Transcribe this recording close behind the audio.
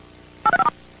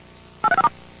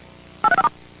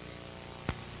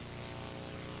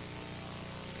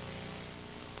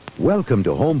Welcome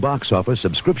to Home Box Office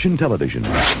Subscription Television.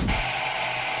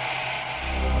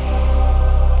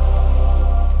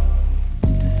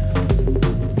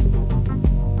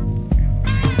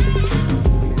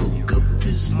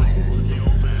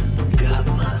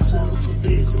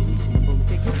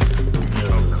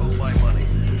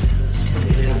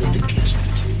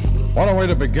 What a way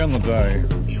to begin the day.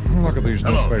 Look at these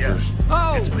newspapers. Yeah.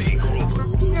 Oh! It's me,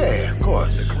 Grover. Yeah, of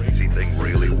course. The crazy thing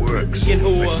really works. I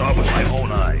saw it with my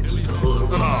own eyes.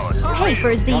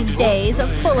 Papers these days are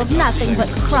full of nothing but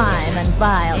crime and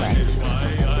violence.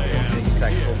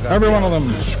 Every one of them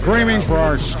screaming for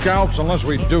our scalps unless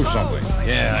we do something.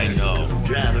 Yeah, I know.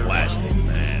 Plastic,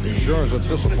 man. Sure is a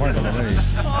disappointment to me.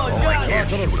 I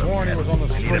could have sworn he was on the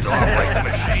street. It's all like the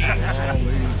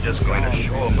machine. Just going to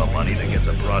show him the money to get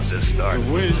the process started.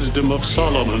 The wisdom of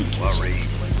Solomon. Worry.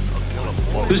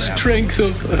 The strength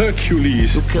of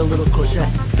Hercules.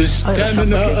 The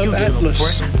stamina of Atlas.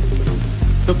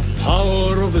 The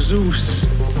power of Zeus.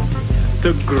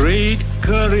 The great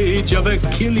courage of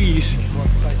Achilles.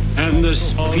 And the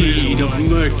speed of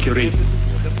Mercury.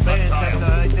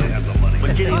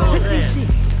 We're getting all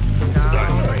that.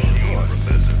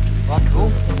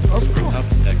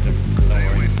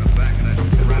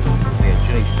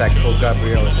 Saxo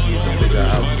Gabriel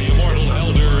The immortal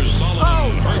elders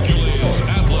Solomon, Hercules,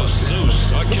 Atlas,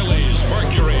 Zeus, Achilles,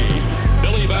 Mercury.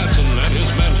 Billy Batson and his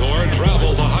mentor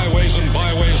travel the highways and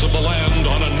byways of the land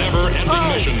on a never-ending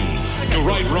mission to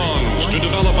right wrongs, to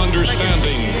develop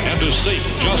understanding, and to seek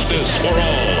justice for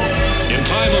all. In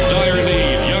time of dire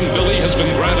need, young Billy has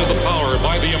been granted the power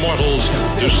by the immortals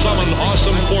to summon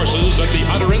awesome forces at the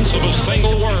utterance of a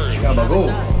single word.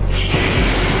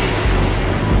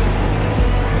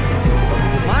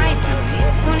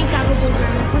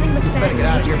 Better get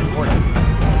out of here before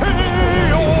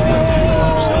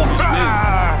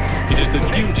It is the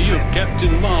duty of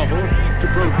Captain Marvel to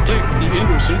protect the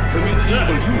innocent from its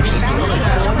evil uses.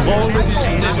 Already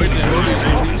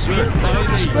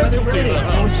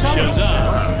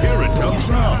Here it comes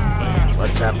now.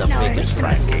 Let's have the figures,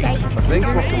 Frankie. They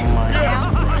fucking mind.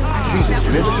 Jesus,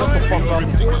 you never shut the fuck up.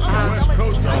 West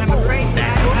Coast. I'm afraid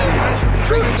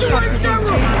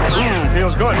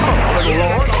Feels good. Little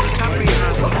Lord.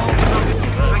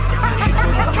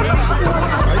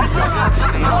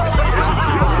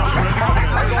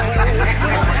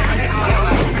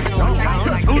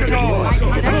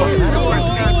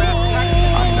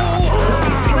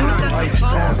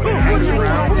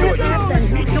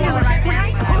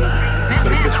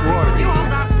 This water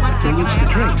dilutes the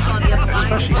drinks,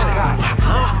 especially scotch.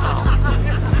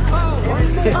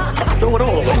 Throw it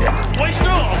all away. Waste it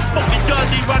all, fucking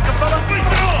Dodgy Rockefeller. Waste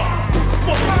it all.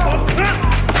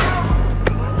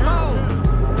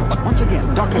 But once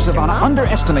again, Dr. Savannah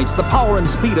underestimates the power and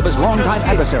speed of his longtime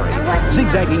adversary.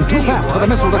 Zigzagging too fast for the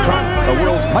missile to drop, the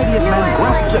world's mightiest man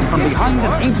grasps it from behind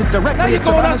and aims it directly at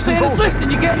Savannah's control stick. Listen,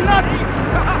 you get nothing.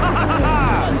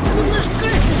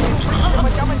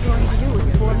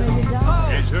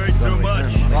 It's hurt too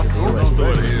much. Don't do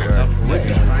it here.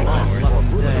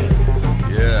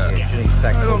 Yeah. I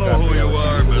don't know who you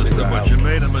are, mister, but you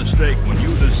made a mistake when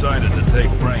you decided to take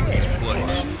Frankie's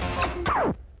place.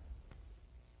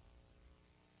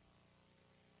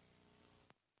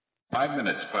 Five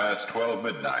minutes past 12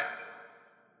 midnight.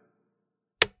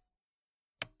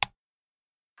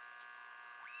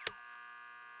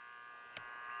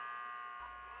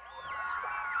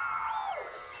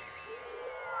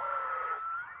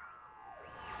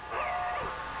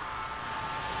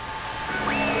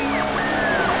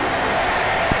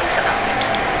 It's about to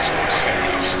do this new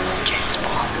series of James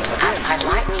Bond, and I'd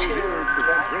like to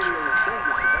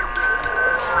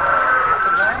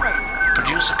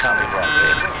producer copy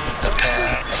Broadway, the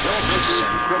pair of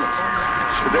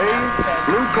Today,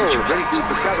 Blue Coal brings you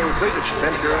the Shadow's latest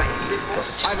venture,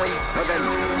 Silent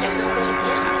Avenger.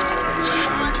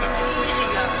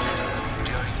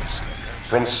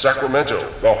 From Sacramento,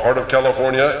 the heart of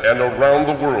California, and around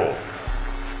the world,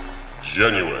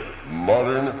 genuine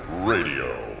modern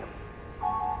radio.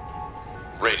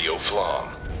 Radio Flom.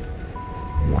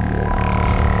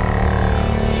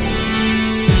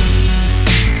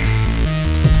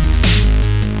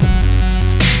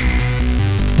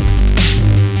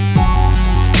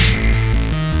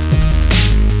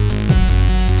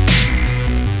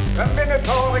 The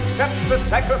Minotaur accepts the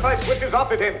sacrifice which is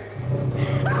offered him.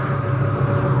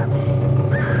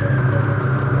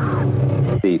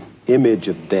 The image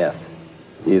of death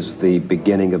is the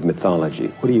beginning of mythology.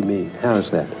 What do you mean? How is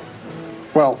that?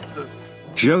 Well,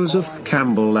 Joseph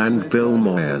Campbell and Bill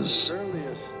Moyers.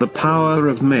 The Power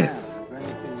of Myth.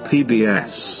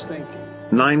 PBS.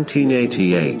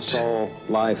 1988.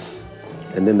 life,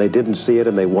 and then they didn't see it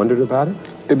and they wondered about it?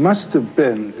 It must have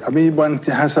been. I mean, one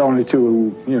has only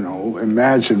to,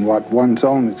 imagine what one's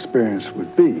own experience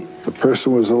would be. The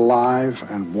person was alive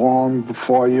and warm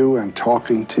before you and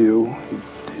talking to you.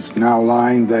 He's now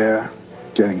lying there,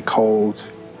 getting cold,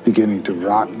 beginning to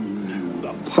rot.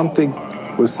 Something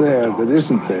was there that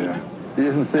isn't there. He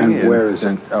isn't thinking, and where is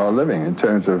it? Living in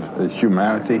terms of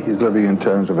humanity. He's living in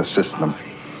terms of a system.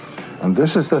 And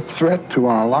this is the threat to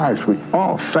our lives. We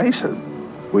all face it.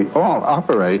 We all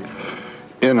operate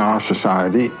in our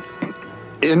society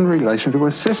in relation to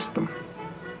a system.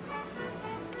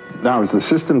 Now, is the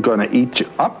system going to eat you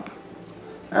up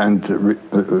and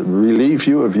relieve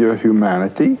you of your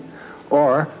humanity?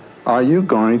 Or are you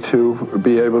going to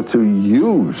be able to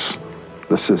use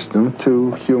the system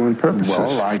to human purposes?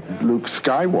 Well, like Luke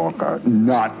Skywalker,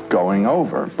 not going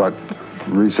over, but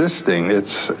resisting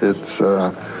its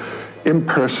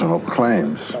impersonal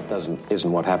claims. That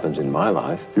isn't what happens in my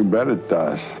life. You bet it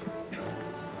does.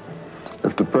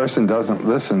 If the person doesn't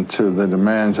listen to the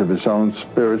demands of his own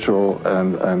spiritual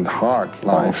and heart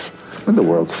life, the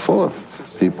world's full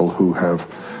of people who have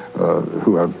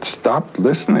stopped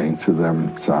listening to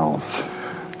themselves.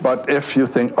 But if you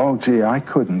think, oh, gee, I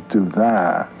couldn't do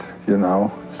that,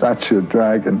 that's your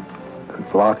dragon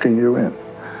that's locking you in.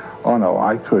 Oh, no,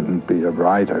 I couldn't be a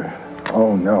writer.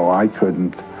 Oh, no, I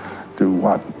couldn't do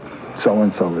what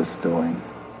so-and-so is doing.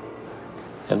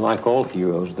 And like all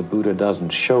heroes, the Buddha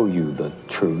doesn't show you the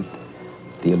truth,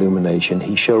 the illumination.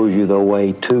 He shows you the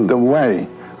way to. The way.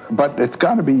 But it's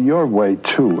got to be your way,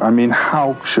 too. I mean,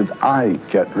 how should I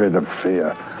get rid of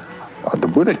fear? The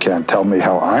Buddha can't tell me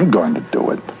how I'm going to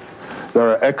do it. There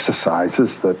are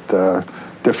exercises that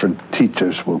different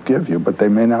teachers will give you, but they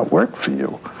may not work for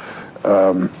you.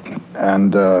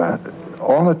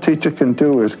 All a teacher can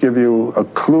do is give you a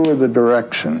clue of the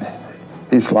direction.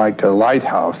 He's like a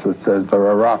lighthouse that says there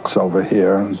are rocks over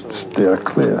here and steer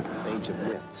clear. Ancient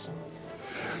myths.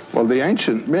 Well, the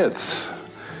ancient myths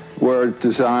were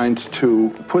designed to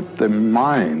put the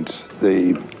mind,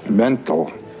 the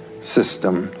mental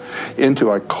system,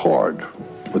 into accord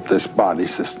with this body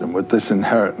system, with this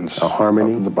inheritance of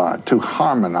the body, to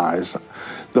harmonize.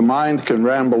 The mind can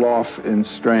ramble off in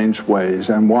strange ways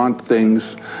and want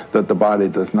things that the body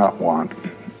does not want.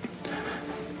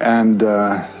 And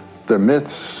the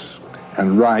myths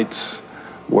and rites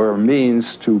were a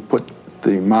means to put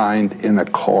the mind in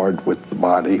accord with the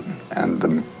body and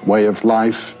the way of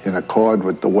life in accord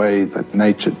with the way that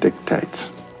nature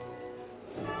dictates.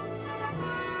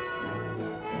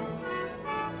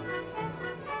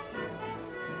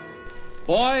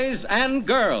 Boys and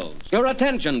girls, your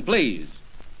attention, please.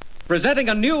 Presenting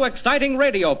a new exciting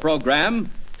radio program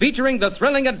featuring the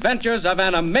thrilling adventures of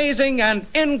an amazing and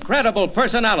incredible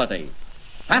personality.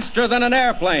 Faster than an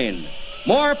airplane,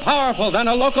 more powerful than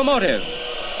a locomotive,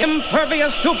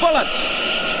 impervious to bullets.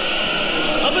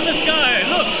 Up in the sky,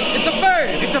 look, it's a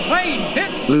bird, it's a plane,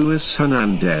 it's... Luis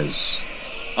Hernandez.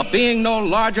 A being no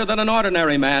larger than an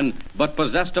ordinary man, but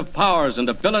possessed of powers and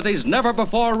abilities never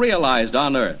before realized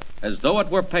on Earth, as though it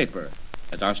were paper.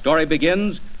 As our story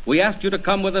begins, we ask you to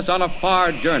come with us on a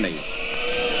far journey.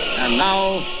 And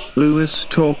now... Luis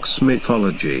talks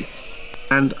mythology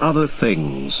and other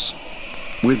things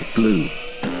with Blue.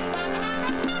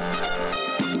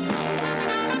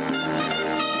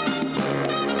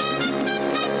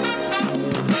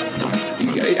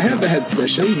 I have had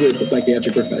sessions with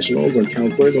psychiatric professionals or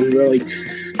counselors and they're like,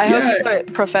 I hope you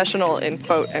put professional in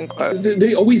quote unquote.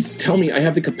 They always tell me I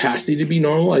have the capacity to be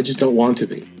normal, I just don't want to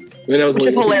be. And I was Which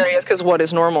is hilarious, because what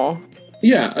is normal?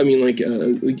 Yeah, I mean,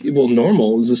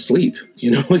 normal is asleep,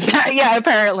 yeah,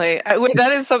 apparently.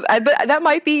 That is some. That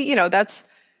might be, that's...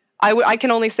 I can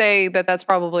only say that that's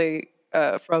probably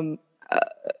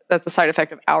that's a side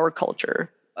effect of our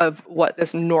culture of what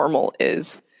this normal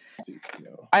is.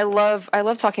 I love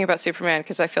talking about Superman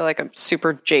because I feel like I'm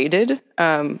super jaded.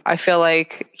 I feel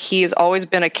like he's always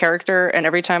been a character, and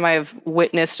every time I've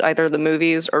witnessed either the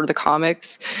movies or the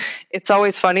comics, it's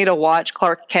always funny to watch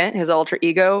Clark Kent, his alter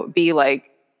ego, be like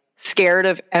scared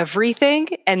of everything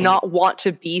and not want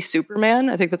to be Superman.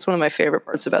 I think that's one of my favorite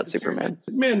parts about Superman.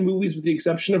 Superman movies, with the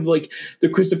exception of like the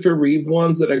Christopher Reeve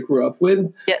ones that I grew up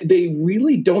with, they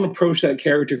really don't approach that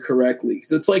character correctly.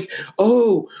 Because it's like,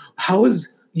 oh, how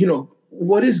is,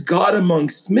 what is God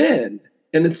amongst men?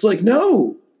 And it's like,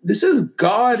 no, this is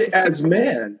God as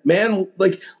man. Man,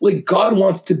 like God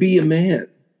wants to be a man.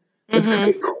 That's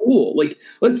kind of cool. Like,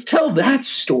 let's tell that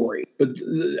story. But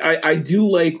I do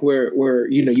like where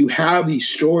you have these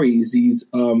stories,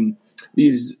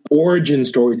 these origin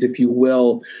stories, if you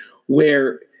will,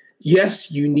 where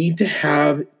yes, you need to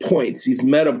have points, these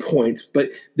meta points, but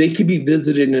they can be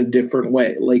visited in a different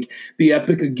way. Like the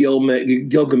Epic of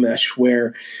Gilgamesh,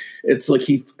 where it's like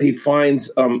he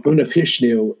finds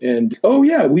Utnapishtim and, oh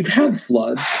yeah, we've had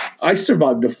floods. I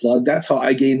survived a flood. That's how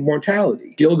I gained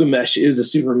mortality. Gilgamesh is a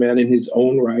Superman in his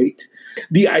own right.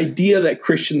 The idea that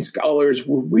Christian scholars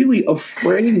were really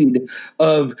afraid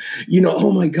of,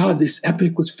 oh my God, this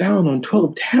epic was found on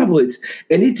 12 tablets,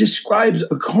 and it describes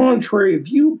a contrary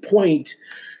viewpoint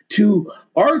to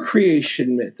our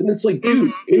creation myth. And it's like,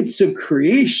 dude, it's a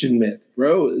creation myth,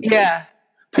 bro. It's like,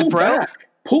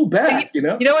 pull back, You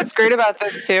know what's great about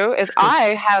this too is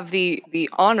I have the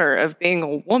honor of being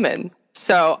a woman.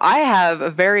 So I have a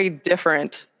very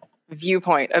different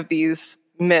viewpoint of these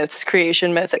myths,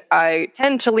 creation myths. I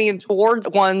tend to lean towards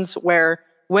ones where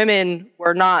women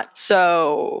were not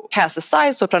so cast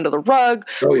aside, swept under the rug,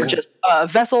 or just a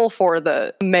vessel for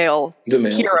the male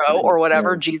hero or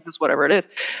whatever, Jesus, whatever it is.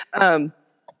 And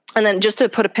then just to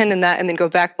put a pin in that and then go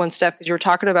back one step, because you were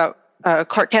talking about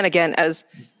Clark Kent again as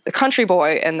the country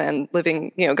boy and then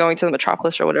living, going to the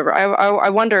metropolis or whatever. I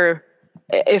wonder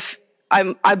if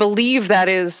I believe that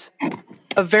is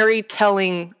a very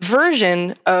telling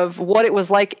version of what it was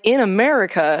like in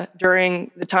America during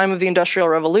the time of the Industrial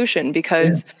Revolution,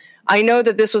 because I know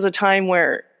that this was a time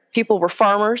where people were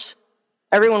farmers.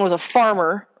 Everyone was a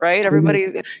farmer, right? Everybody.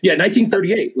 Yeah,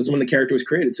 1938 was when the character was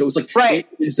created. So it was like, it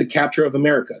was a capture of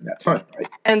America at that time, right?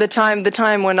 And the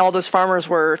time when all those farmers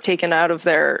were taken out of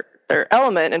their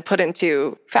element and put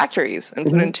into factories and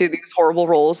put into these horrible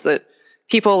roles that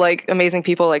amazing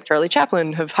people like Charlie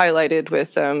Chaplin have highlighted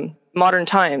with Modern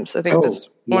Times. I think that's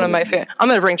one of my favorite. I'm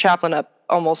going to bring Chaplin up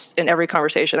almost in every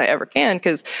conversation I ever can,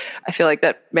 because I feel like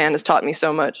that man has taught me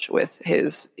so much with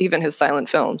his silent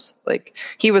films. Like,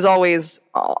 he was always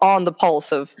on the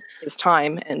pulse of his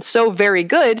time and so very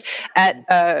good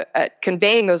at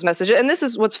conveying those messages. And this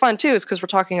is what's fun too, is because we're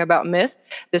talking about myth.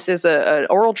 This is an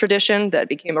oral tradition that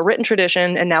became a written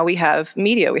tradition, and now we have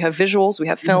media, we have visuals, we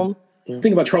have film.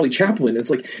 Think about Charlie Chaplin. It's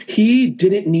like he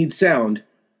didn't need sound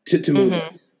to move.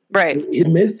 Right.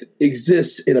 Myth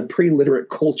exists in a pre-literate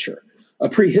culture, a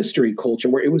prehistory culture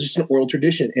where it was just an oral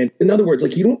tradition. And in other words,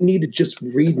 like, you don't need to just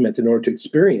read myth in order to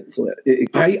experience it.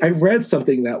 I read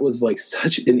something that was like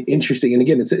such an interesting, and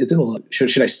again, it's in a lot.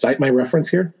 Should I cite my reference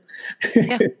here?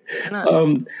 Yeah.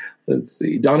 Let's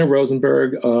see. Donna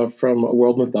Rosenberg from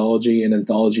World Mythology, an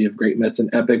anthology of great myths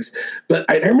and epics. But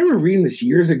I remember reading this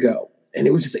years ago. And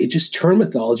it just turned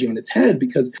mythology on its head,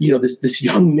 because, this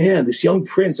young man, this young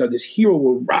prince, or this hero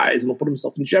will rise and will put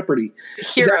himself in jeopardy.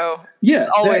 Hero.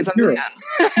 Always a man.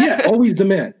 Always a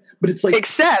man. But it's like,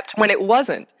 except when it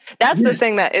wasn't. That's the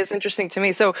thing that is interesting to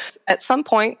me. So at some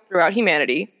point throughout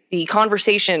humanity, the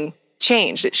conversation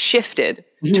changed. It shifted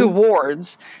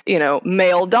towards,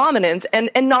 male dominance, and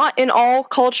not in all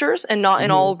cultures and not in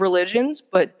all religions,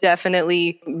 but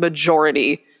definitely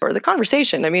majority. Or the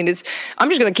conversation. I mean, I'm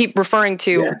just going to keep referring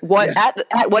to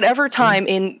at whatever time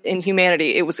in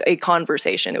humanity, it was a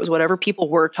conversation. It was whatever people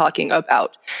were talking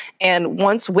about. And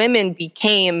once women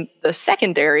became the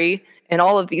secondary in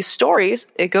all of these stories,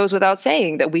 it goes without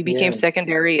saying that we became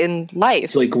secondary in life.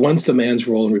 It's like, once the man's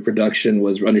role in reproduction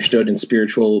was understood in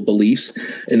spiritual beliefs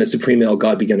and the supreme male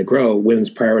God began to grow,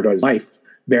 women's prioritized life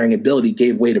bearing ability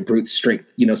gave way to brute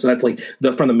strength, so that's like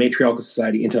from the matriarchal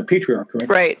society into a patriarch, correct?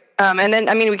 Right. And then,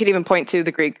 we could even point to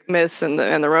the Greek myths and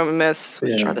the Roman myths,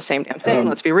 which are the same damn thing.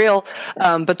 Let's be real.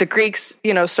 But the Greeks,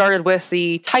 started with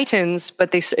the Titans,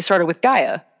 but they started with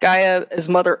Gaia. Gaia is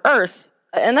Mother Earth.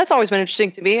 And that's always been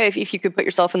interesting to me. If you could put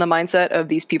yourself in the mindset of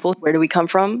these people, where do we come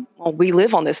from? Well, we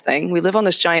live on this thing. We live on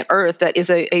this giant Earth that is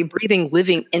a breathing,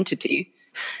 living entity.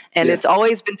 And it's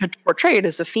always been portrayed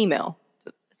as a female.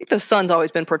 The sun's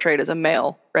always been portrayed as a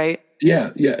male, right?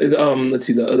 Yeah. Let's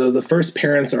see. The first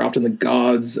parents are often the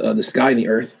gods, the sky and the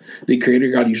earth. The creator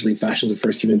God usually fashions the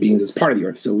first human beings as part of the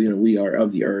earth. So, we are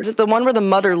of the earth. Is it the one where the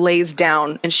mother lays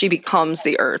down and she becomes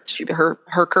the earth?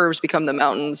 Her curves become the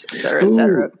mountains, et cetera, et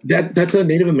cetera. That's a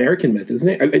Native American myth,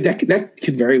 isn't it? That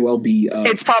could very well be.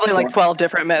 It's probably like 12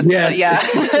 different myths. Yeah.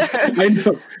 I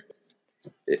know.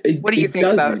 What do you think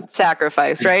about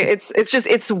sacrifice, right?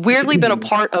 It's weirdly been a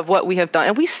part of what we have done,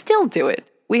 and we still do it.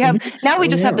 We have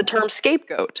just have the term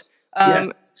scapegoat.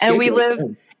 And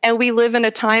we live in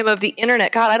a time of the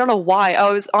internet. God, I don't know why.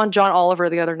 I was on John Oliver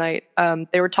the other night.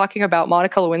 They were talking about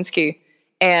Monica Lewinsky,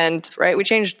 and we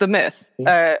changed the myth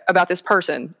about this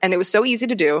person, and it was so easy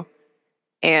to do,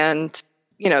 and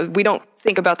we don't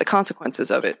think about the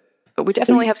consequences of it. But we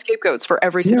definitely have scapegoats for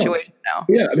every situation now.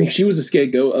 Yeah, she was a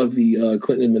scapegoat of the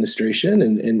Clinton administration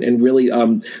and really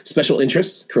special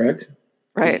interests, correct?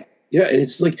 Right. Yeah, and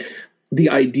it's like, the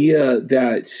idea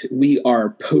that we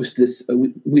are post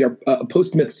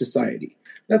myth society.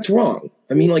 That's wrong.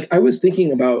 I mean, like, I was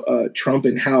thinking about Trump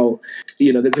and how,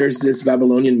 that there's this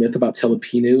Babylonian myth about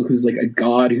Telepinu, who's like a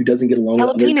god who doesn't get along with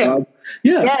other gods.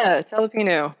 Yeah,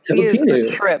 Telepinu. He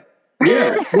is a trip.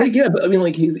 Yeah, but I mean,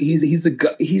 like,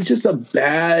 he's just a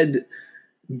bad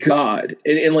god,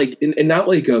 and not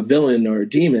like a villain or a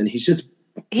demon.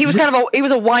 He was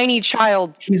a whiny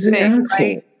child. He's an asshole.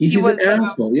 Right? He's an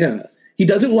asshole. Yeah. He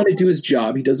doesn't want to do his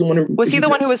job. He doesn't want to. Was he the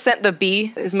one who was sent the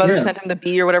bee? His mother sent him the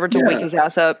bee or whatever to wake his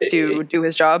ass up to do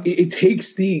his job. It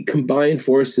takes the combined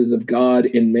forces of God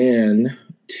and man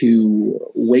to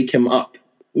wake him up.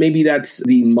 Maybe that's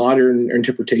the modern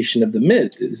interpretation of the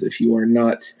myth: is if you are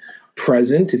not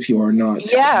present, if you are not.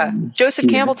 Joseph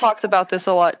Campbell talks about this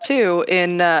a lot too.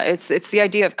 In it's the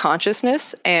idea of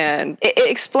consciousness, and it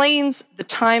explains the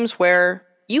times where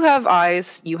you have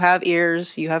eyes, you have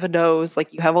ears, you have a nose,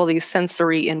 like you have all these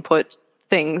sensory input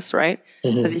things, right?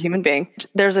 As a human being.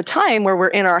 There's a time where we're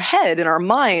in our head, in our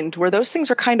mind, where those things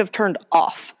are kind of turned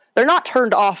off. They're not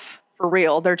turned off for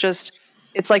real. They're just,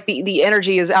 it's like the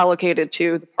energy is allocated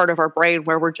to the part of our brain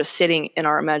where we're just sitting in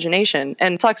our imagination.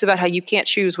 And it talks about how you can't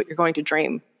choose what you're going to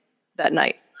dream that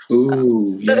night.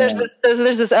 Ooh, So there's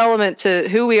this element to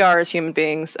who we are as human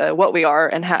beings, what we are,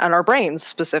 and our brains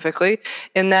specifically,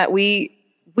 in that we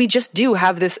just do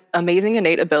have this amazing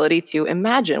innate ability to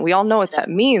imagine. We all know what that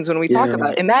means when we talk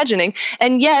about imagining.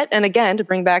 And yet, and again, to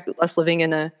bring back us living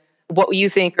in what you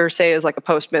think or say is like a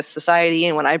post-myth society,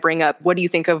 and when I bring up, what do you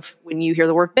think of when you hear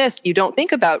the word myth? You don't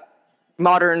think about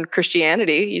modern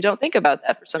Christianity. You don't think about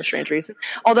that for some strange reason,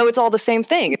 although it's all the same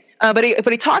thing. But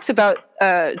he talks about,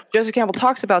 Joseph Campbell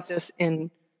talks about this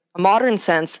in a modern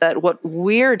sense, that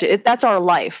that's our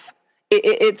life.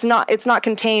 It's not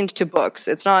contained to books.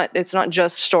 It's not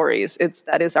just stories.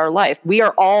 That is our life. We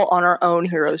are all on our own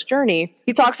hero's journey.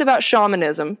 He talks about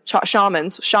shamanism,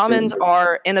 shamans. Shamans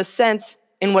are, in a sense,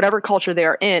 in whatever culture they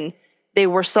are in, they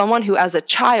were someone who, as a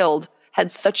child,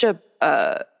 had such an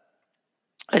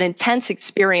intense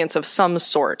experience of some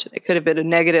sort. It could have been a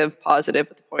negative, positive,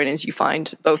 but the point is you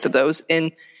find both of those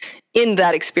in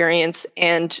that experience.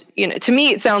 And, to me,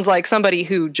 it sounds like somebody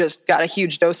who just got a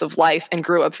huge dose of life and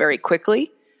grew up very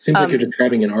quickly. Seems like you're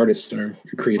describing an artist or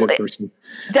a creative person.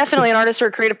 Definitely an artist or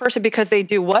a creative person, because they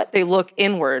do what? They look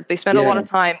inward. They spend a lot of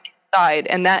time inside.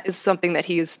 And that is something that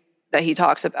he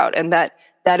talks about. And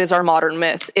that is our modern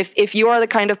myth. If you are the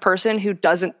kind of person who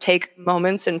doesn't take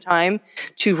moments and time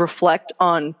to reflect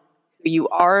on who you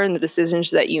are and the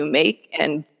decisions that you make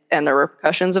and the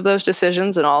repercussions of those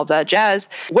decisions and all of that jazz,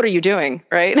 what are you doing,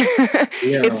 right?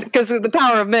 It's because the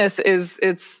power of myth is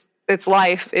it's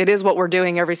life. It is what we're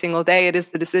doing every single day. It is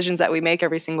the decisions that we make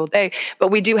every single day. But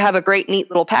we do have a great, neat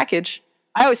little package.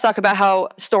 I always talk about how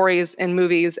stories and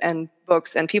movies and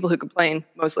books and people who complain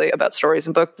mostly about stories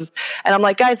and books. And I'm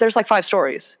like, guys, there's like 5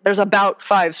 stories. There's about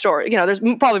 5 stories. There's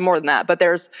probably more than that, but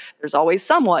there's always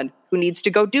someone who needs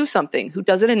to go do something, who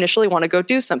doesn't initially want to go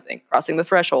do something, crossing the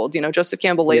threshold. Joseph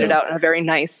Campbell laid it out in a very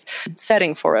nice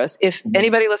setting for us. If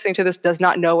anybody listening to this does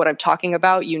not know what I'm talking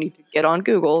about, you need to get on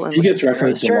Google and he gets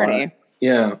referenced a lot.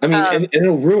 Yeah, I mean, and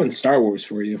it'll ruin Star Wars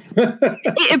for you.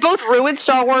 It both ruined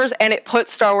Star Wars and it put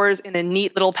Star Wars in a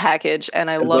neat little package,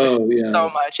 and I love it so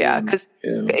much.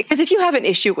 Because if you have an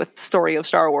issue with the story of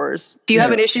Star Wars, if you have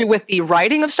an issue with the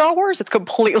writing of Star Wars, it's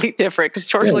completely different, because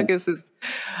George Lucas is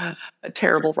a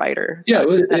terrible writer. Yeah,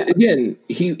 again,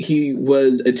 he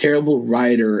was a terrible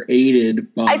writer,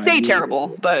 aided by... I say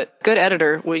terrible, but good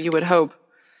editor, you would hope,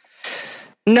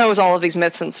 knows all of these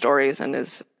myths and stories and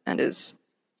is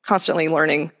constantly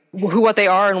learning what they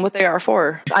are and what they are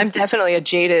for. I'm definitely a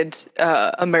jaded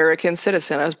American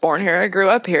citizen. I was born here. I grew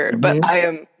up here, but I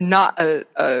am not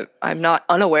I'm not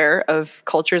unaware of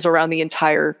cultures around the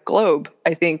entire globe.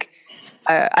 I think,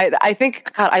 God,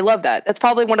 I love that. That's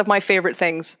probably one of my favorite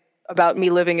things about me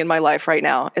living in my life right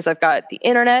now is I've got the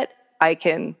internet. I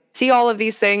can see all of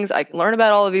these things. I can learn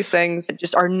about all of these things that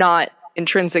just are not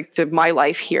intrinsic to my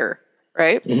life here.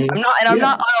 Right. I'm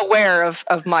not unaware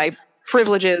of my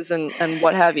privileges and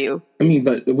what have you. I mean,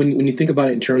 but when you think about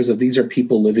it in terms of these are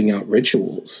people living out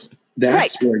rituals,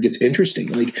 that's where it gets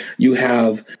interesting. Like you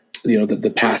have,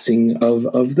 the passing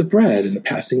of the bread and the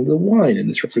passing of the wine, and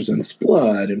this represents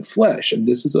blood and flesh, and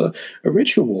this is a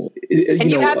ritual. And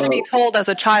you have to be told as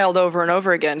a child over and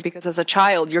over again, because as a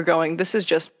child you're going, this is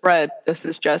just bread. This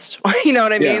is just, you know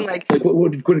what I mean? Like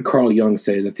what did Carl Jung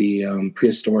say, that the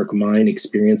prehistoric mind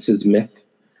experiences myth?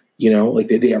 Like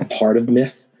they are part of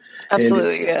myth.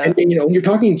 Absolutely, and when you're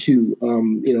talking to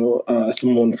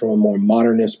someone from a more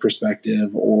modernist perspective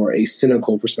or a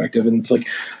cynical perspective, and it's like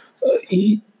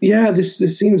Yeah, this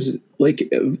seems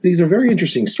like these are very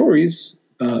interesting stories.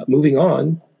 Moving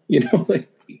on,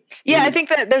 Yeah, I think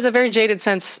that there's a very jaded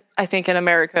sense, I think, in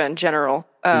America in general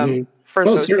for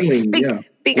those things.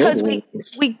 Because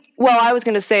I was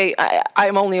going to say,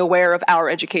 I'm only aware of our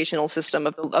educational system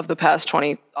of the past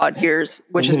 20 odd years,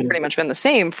 which has pretty much been the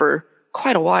same for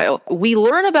quite a while. We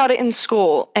learn about it in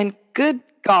school, and good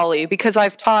golly, because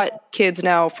I've taught kids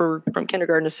now from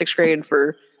kindergarten to 6th grade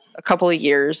for a couple of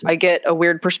years, I get a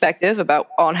weird perspective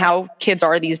on how kids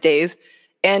are these days.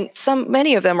 And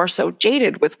many of them are so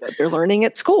jaded with what they're learning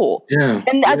at school. Yeah.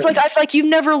 And that's I feel like you've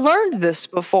never learned this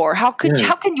before. How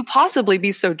can you possibly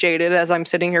be so jaded as I'm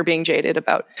sitting here being jaded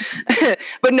about?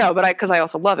 Because I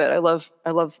also love it. I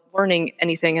love learning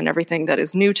anything and everything that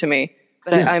is new to me.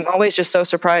 But I'm always just so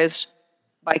surprised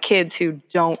by kids who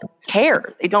don't care.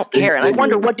 They don't care. And I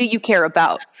wonder, what do you care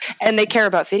about? And they care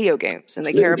about video games. And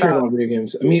they care about video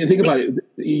games. I mean, think about it.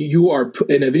 You are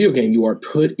in a video game, you are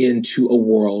put into a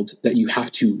world that you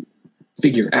have to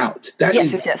figure out.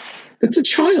 That's a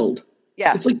child.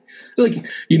 Yeah. It's we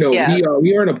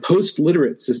are in a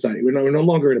post-literate society. We're no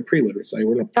longer in a pre-literate society.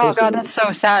 We're in a oh God, that's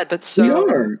so sad, but so we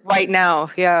are. Right now.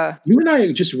 Yeah. You and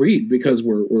I just read because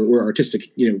we're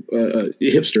artistic,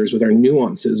 hipsters with our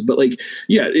nuances. But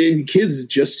kids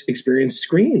just experience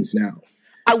screens now.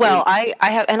 I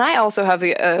have, and I also have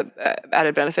the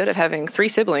added benefit of having 3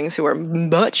 siblings who are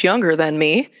much younger than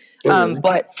me.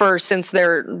 But since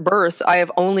their birth, I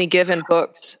have only given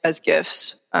books as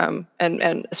gifts.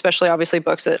 And especially obviously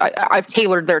books that I've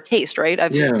tailored their taste, right?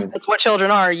 That's what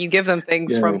children are. You give them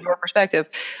things from your perspective.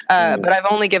 But I've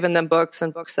only given them books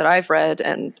and books that I've read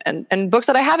and books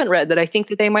that I haven't read that I think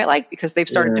that they might like because they've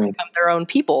started to become their own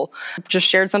people. Just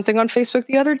shared something on Facebook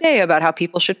the other day about how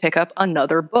people should pick up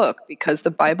another book because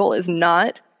the Bible is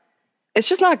it's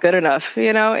just not good enough.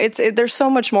 There's so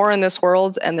much more in this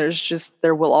world, and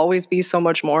there will always be so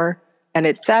much more. And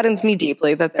it saddens me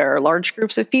deeply that there are large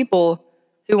groups of people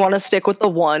who want to stick with the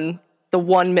one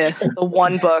myth, the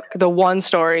one book, the one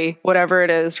story, whatever it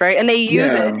is, right? And they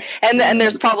use it. And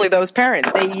there's probably those parents.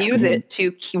 They use it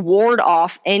to ward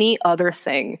off any other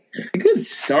thing. A good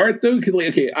start, though, because,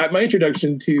 my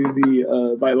introduction to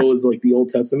the Bible was, the Old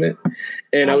Testament,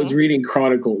 and I was reading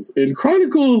Chronicles. And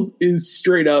Chronicles is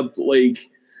straight up,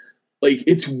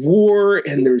 it's war,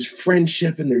 and there's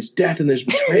friendship, and there's death, and there's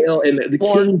betrayal, and the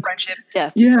king, friendship,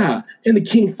 death. Yeah, and the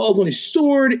king falls on his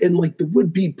sword, and the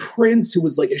would-be prince who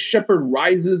was a shepherd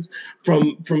rises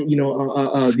from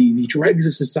the dregs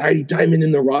of society, diamond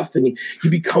in the rough, and he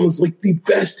becomes the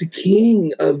best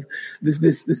king of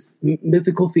this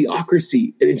mythical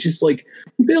theocracy, and it's just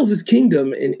he builds his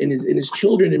kingdom and his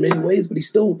children in many ways, but he's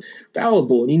still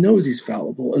fallible, and he knows he's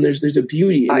fallible, and there's a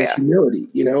beauty in his humility,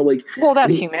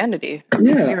 that's humanity.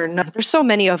 Yeah. There's so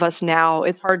many of us now.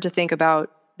 It's hard to think about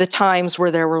the times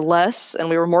where there were less and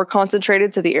we were more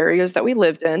concentrated to the areas that we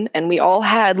lived in. And we all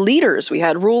had leaders. We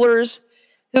had rulers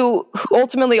who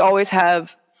ultimately always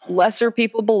have lesser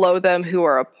people below them who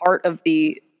are a part of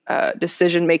the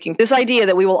decision making. This idea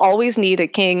that we will always need a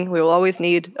king, we will always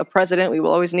need a president, we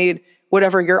will always need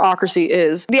whatever bureaucracy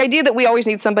is. The idea that we always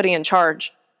need somebody in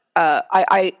charge,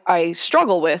 I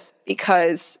struggle with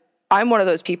because I'm one of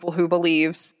those people who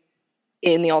believes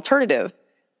in the alternative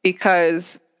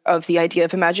because of the idea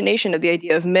of imagination, of the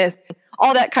idea of myth,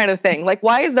 all that kind of thing.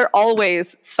 Why is there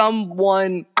always some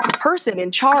one person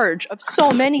in charge of so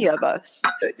many of us?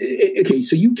 Okay,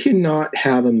 so you cannot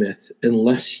have a myth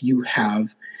unless you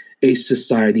have a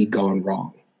society gone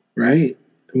wrong, right?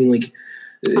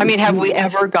 Have we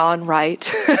ever gone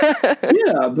right?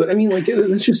 Yeah, but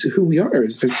that's just who we are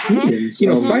as humans.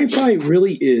 Sci-fi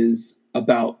really is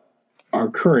about our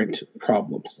current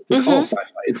problems. It's all sci-fi.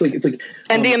 It's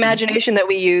and the imagination that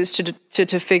we use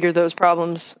to figure those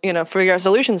problems, figure out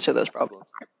solutions to those problems.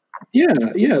 Yeah.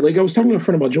 I was talking to a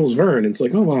friend about Jules Verne. It's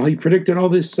oh wow, he predicted all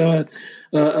this, all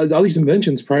these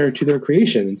inventions prior to their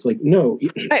creation. It's no,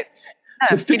 right?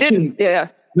 The fiction, he didn't. Yeah.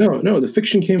 No, the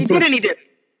fiction came first. He did and he did.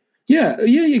 Yeah,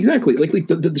 exactly.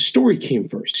 The story came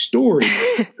first. Story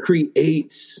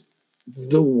creates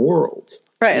the world.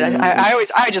 Right.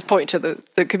 I just point to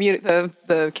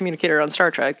the communicator on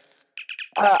Star Trek.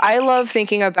 I love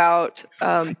thinking about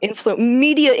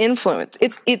media influence.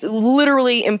 It's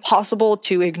literally impossible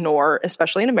to ignore,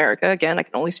 especially in America. Again, I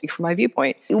can only speak from my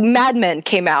viewpoint. Mad Men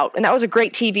came out, and that was a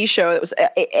great TV show. That was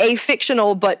a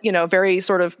fictional, but very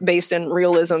sort of based in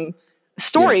realism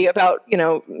story about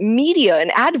media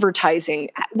and advertising.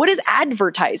 What is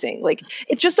advertising?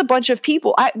 It's just a bunch of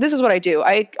people. This is what I do.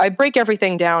 I break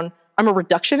everything down. I'm a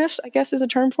reductionist, I guess is a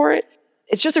term for it.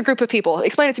 It's just a group of people.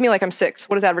 Explain it to me like I'm 6.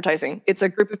 What is advertising? It's a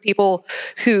group of people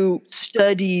who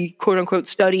study, quote unquote,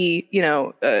 study,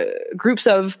 groups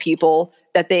of people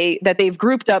that they've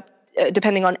grouped up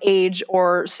depending on age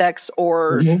or sex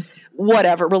or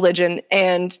whatever, religion,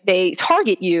 and they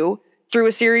target you through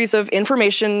a series of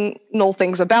informational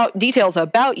things details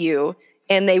about you,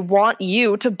 and they want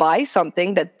you to buy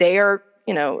something that they are,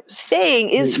 saying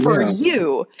is for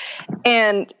you.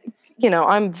 And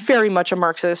I'm very much a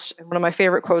Marxist. And one of my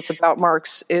favorite quotes about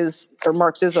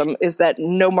Marxism is that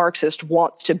no Marxist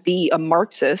wants to be a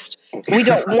Marxist. We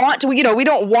don't want to, we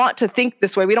don't want to think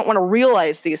this way. We don't want to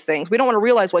realize these things. We don't want to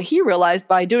realize what he realized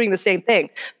by doing the same thing,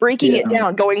 breaking it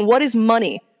down, going, what is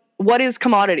money? What is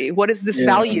commodity? What is this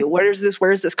value? Where is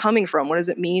this coming from? What does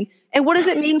it mean? And what does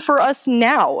it mean for us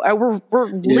now? We're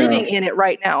living in it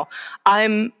right now.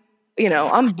 I'm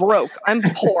broke. I'm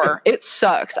poor. It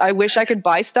sucks. I wish I could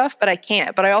buy stuff, but I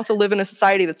can't. But I also live in a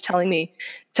society that's telling me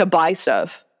to buy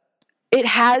stuff. It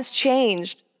has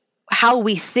changed how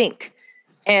we think.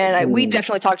 And we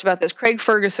definitely talked about this. Craig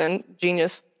Ferguson,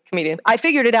 genius comedian, I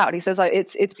figured it out. He says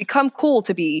it's become cool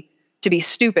to be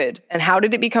stupid. And how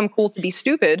did it become cool to be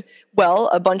stupid? Well,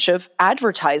 a bunch of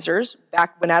advertisers,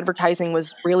 back when advertising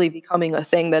was really becoming a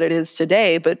thing that it is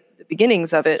today, but the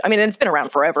beginnings of it, I mean, and it's been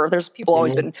around forever. There's people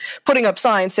always been putting up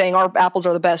signs saying our apples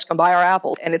are the best, come buy our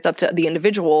apples. And it's up to the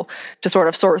individual to sort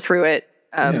of sort through it,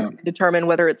 determine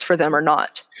whether it's for them or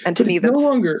not. And to me, it's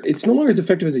no longer as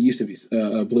effective as it used to be.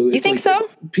 Blue. You think so?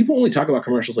 People only talk about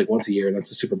commercials like once a year, and that's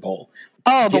the Super Bowl.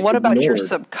 Oh, but what about your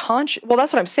subconscious? Well,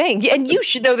 that's what I'm saying. And you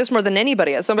should know this more than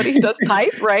anybody, as somebody who does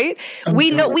type, right?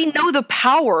 We know the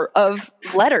power of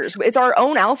letters. It's our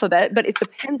own alphabet, but it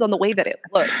depends on the way that it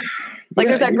looks. Like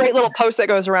there's that great little post that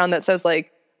goes around that says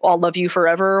like, I'll love you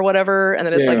forever or whatever, and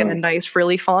then it's like in a nice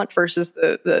frilly font versus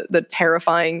the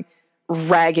terrifying,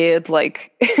 ragged,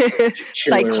 like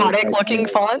psychotic looking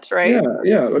font, right?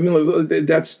 Yeah. I mean,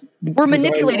 we're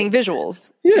manipulating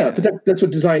visuals. Yeah, but that's what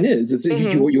design is. It's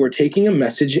you are taking a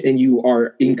message and you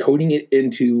are encoding it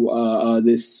into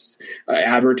this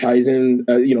advertising,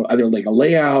 either like a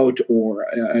layout or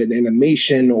an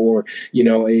animation or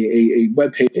a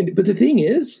web page. But the thing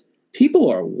is, people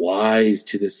are wise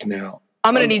to this now.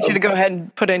 I'm going to need you to go ahead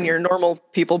and put in your normal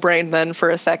people brain then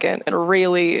for a second and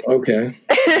really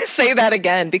say that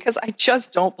again, because I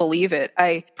just don't believe it.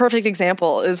 Perfect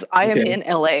example is I am in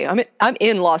LA. I'm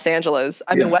in Los Angeles.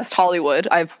 I'm in West Hollywood.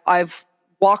 I've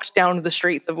walked down the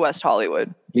streets of West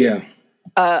Hollywood. Yeah.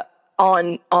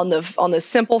 On the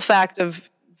simple fact of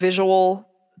on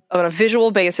a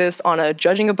visual basis, on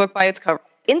judging a book by its cover.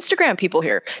 Instagram people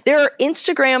here. There are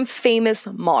Instagram famous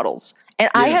models. And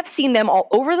I have seen them all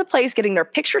over the place getting their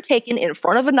picture taken in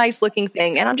front of a nice looking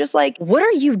thing. And I'm just like, what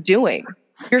are you doing?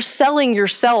 You're selling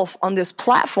yourself on this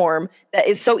platform that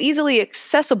is so easily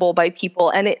accessible by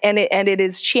people. And it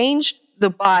is changed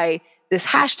by this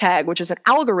hashtag, which is an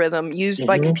algorithm used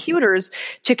by computers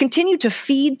to continue to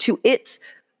feed to its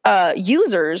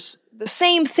users the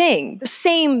same thing,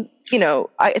 thing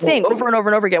over and over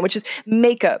and over again, which is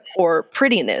makeup or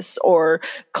prettiness or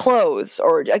clothes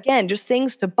or, again, just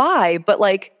things to buy. But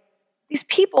like, these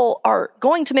people are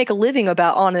going to make a living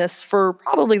on this for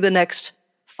probably the next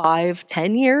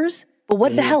 5-10 years. But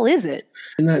what the hell is it?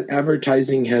 And that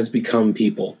advertising has become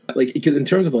people. Like, because in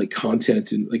terms of like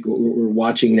content and like what we're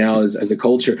watching now as a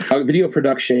culture, video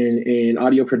production and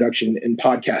audio production and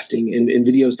podcasting and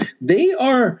videos, they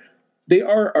are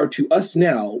to us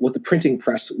now what the printing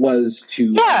press was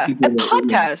to people. And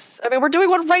podcasts. I mean, we're doing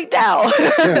one right now.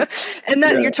 And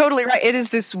that you're totally right. It is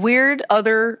this weird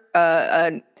other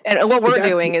and what we're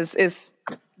doing is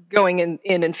going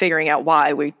in and figuring out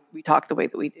why we talk the way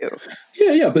that we do.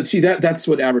 Yeah. But see, that's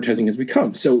what advertising has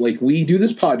become. So like we do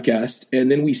this podcast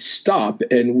and then we stop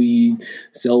and we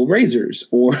sell razors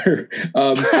or,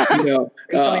 Are you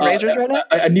selling razors right now?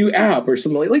 A new app or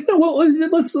something like no, well,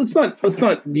 let's not, let's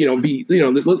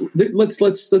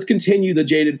continue the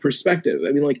jaded perspective.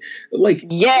 I mean,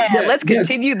 let's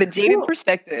continue the jaded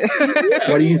perspective.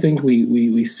 Why do you think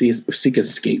we seek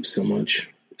escape so much?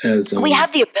 We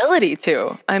have the ability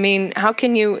to. I mean, how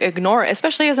can you ignore it?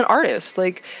 Especially as an artist.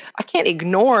 Like, I can't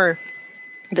ignore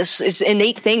this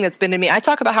innate thing that's been in me. I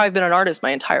talk about how I've been an artist my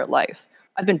entire life.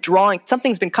 I've been drawing.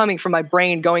 Something's been coming from my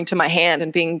brain, going to my hand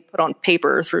and being put on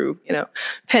paper through,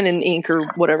 pen and ink or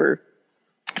whatever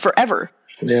forever.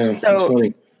 Yeah, so, that's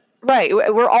funny. Right.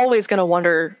 We're always going to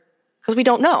wonder because we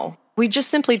don't know. We just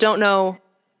simply don't know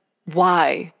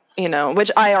why,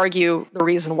 which I argue the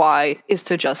reason why is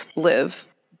to just live.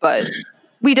 But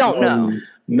we don't know.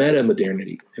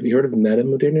 Meta-modernity. Have you heard of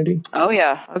meta-modernity? Oh,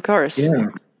 yeah, of course. Yeah.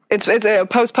 It's a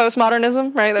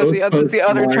postmodernism, right? That's the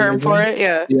other term for it.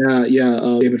 Yeah.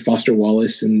 David Foster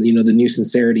Wallace and the new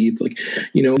sincerity. It's like,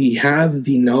 we have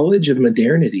the knowledge of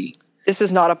modernity. This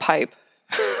is not a pipe.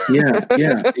 yeah,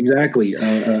 exactly.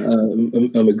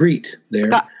 Magritte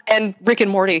there. And Rick and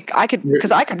Morty. I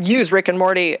could use Rick and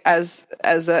Morty as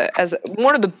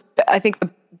one of the, I think, the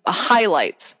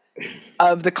highlights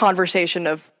of the conversation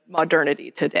of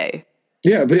modernity today.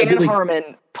 Yeah, but Dan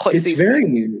Harmon puts it's these very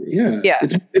things. Yeah.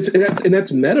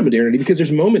 That's meta modernity, because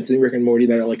there's moments in Rick and Morty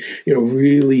that are like,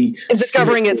 really is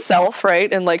discovering itself,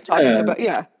 right? And like talking about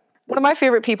one of my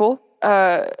favorite people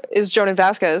is Jonan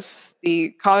Vasquez,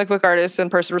 the comic book artist and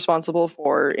person responsible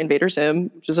for Invader Zim,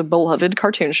 which is a beloved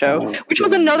cartoon show, which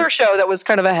was another show that was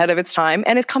kind of ahead of its time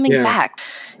and is coming back.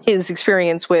 His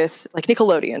experience with like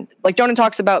Nickelodeon, like Jonan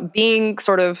talks about being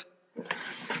sort of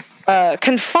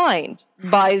confined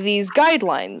by these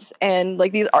guidelines and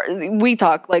like we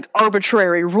talk like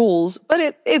arbitrary rules,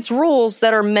 but it's rules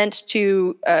that are meant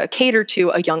to cater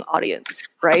to a young audience,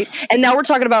 right? And now we're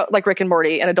talking about like Rick and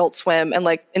Morty and Adult Swim, and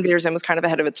like Invader Zim was kind of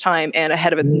ahead of its time and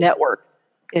ahead of its network.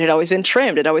 It had always been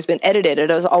trimmed, it had always been edited, it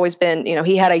has always been,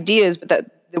 he had ideas, but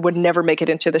that it would never make it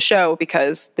into the show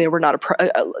because they were not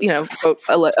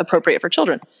appropriate for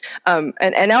children. And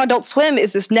now Adult Swim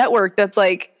is this network that's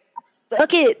like,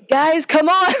 look it, guys, come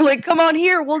on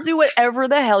here. We'll do whatever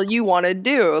the hell you want to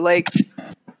do. Like,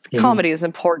 comedy is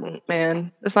important,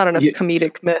 man. There's not enough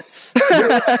comedic myths.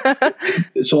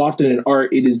 So often in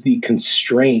art, it is the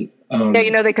constraint.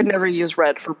 They could never use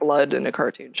red for blood in a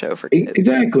cartoon show for kids.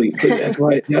 Exactly.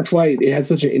 But that's why it has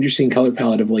such an interesting color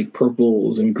palette of like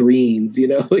purples and greens,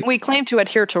 We claim to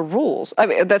adhere to rules. I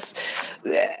mean, that's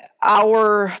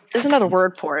there's another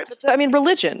word for it. But, I mean,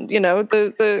 religion,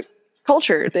 the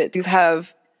culture that these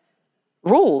have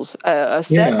rules, a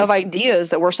set of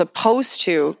ideas that we're supposed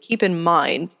to keep in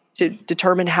mind to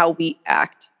determine how we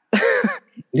act.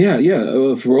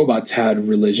 If robots had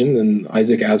religion, then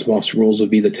Isaac Asimov's rules would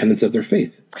be the tenets of their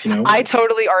faith. I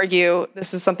totally argue,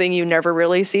 this is something you never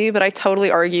really see, but I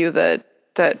totally argue that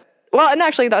and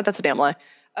actually that's a damn lie.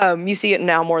 You see it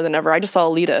now more than ever. I just saw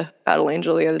Alita, Battle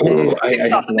Angel, the other day.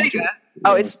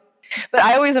 But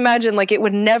I always imagine like it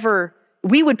would never.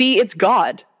 We would be its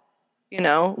God,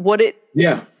 would it?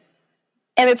 Yeah.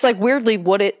 And it's like, weirdly,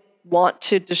 would it want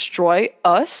to destroy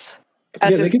us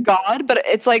as its God? But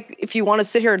it's like, if you want to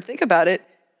sit here and think about it,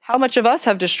 how much of us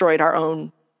have destroyed our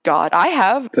own God? I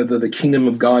have. The kingdom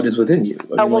of God is within you.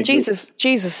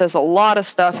 Jesus says a lot of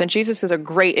stuff, and Jesus is a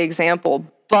great example.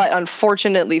 But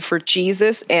unfortunately for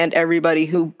Jesus and everybody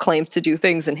who claims to do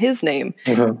things in his name,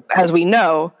 as we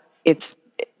know, it's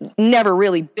never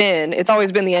really been. It's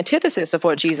always been the antithesis of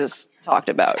what Jesus talked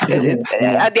about.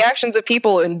 The actions of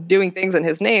people in doing things in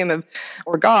his name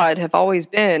or God have always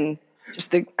been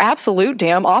just the absolute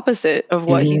damn opposite of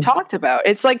what he talked about.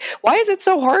 It's like, why is it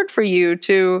so hard for you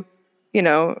to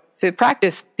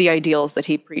practice the ideals that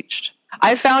he preached?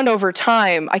 I found over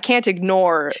time, I can't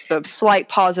ignore the slight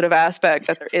positive aspect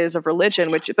that there is of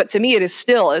religion, but to me, it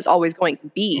is always going to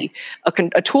be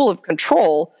a tool of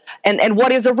control. And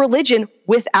what is a religion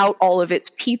without all of its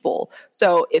people?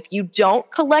 So if you don't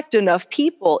collect enough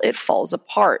people, it falls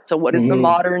apart. So what is the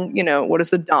modern, what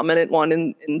is the dominant one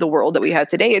in the world that we have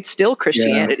today? It's still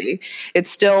Christianity. Yeah. It's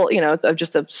still, it's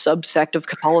just a subsect of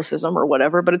Catholicism or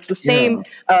whatever, but it's the same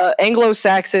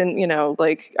Anglo-Saxon,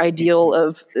 ideal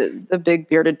of the big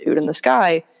bearded dude in the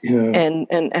sky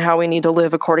and how we need to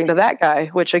live according to that guy,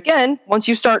 which again, once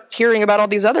you start hearing about all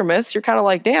these other myths, you're kind of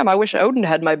like, damn, I wish Odin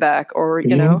had my back, or,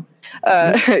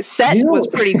 Set was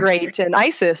pretty great, and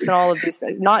Isis and all of these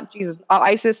things. Not Jesus,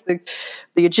 Isis, the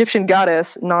Egyptian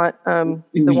goddess, not the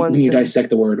ones. When you dissect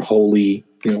the word holy,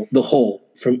 the whole,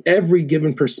 from every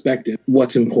given perspective,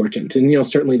 what's important. And,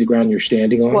 certainly the ground you're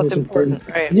standing on is important.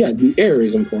 Right? Yeah, the air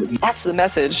is important. That's the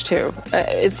message, too.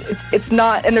 It's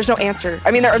not, and there's no answer.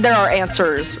 I mean, there are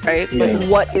answers, right? But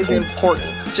what is important?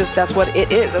 It's just, that's what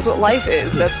it is. That's what life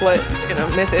is. That's what,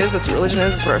 myth is. That's what religion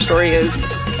is. That's what our story is.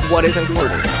 What is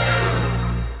important?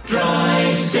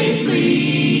 Drive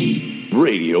safely.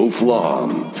 Radio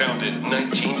Flom. Founded in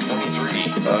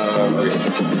 1923.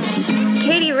 Okay.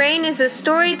 Katie Rain is a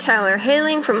storyteller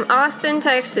hailing from Austin,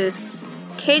 Texas.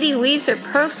 Katie weaves her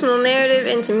personal narrative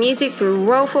into music through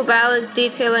woeful ballads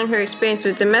detailing her experience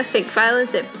with domestic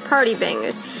violence at party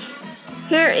bangers.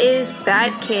 Here is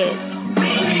Bad Kids.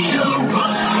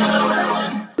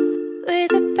 We're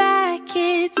the bad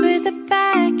kids, we're the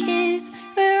bad kids.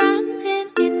 We're running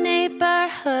your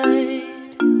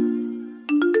neighborhood.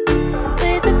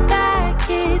 We're the bad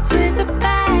kids, we're the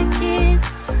bad kids.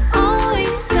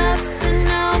 Always up to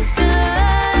no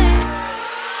good.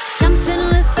 Jumping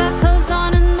with our clothes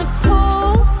on in the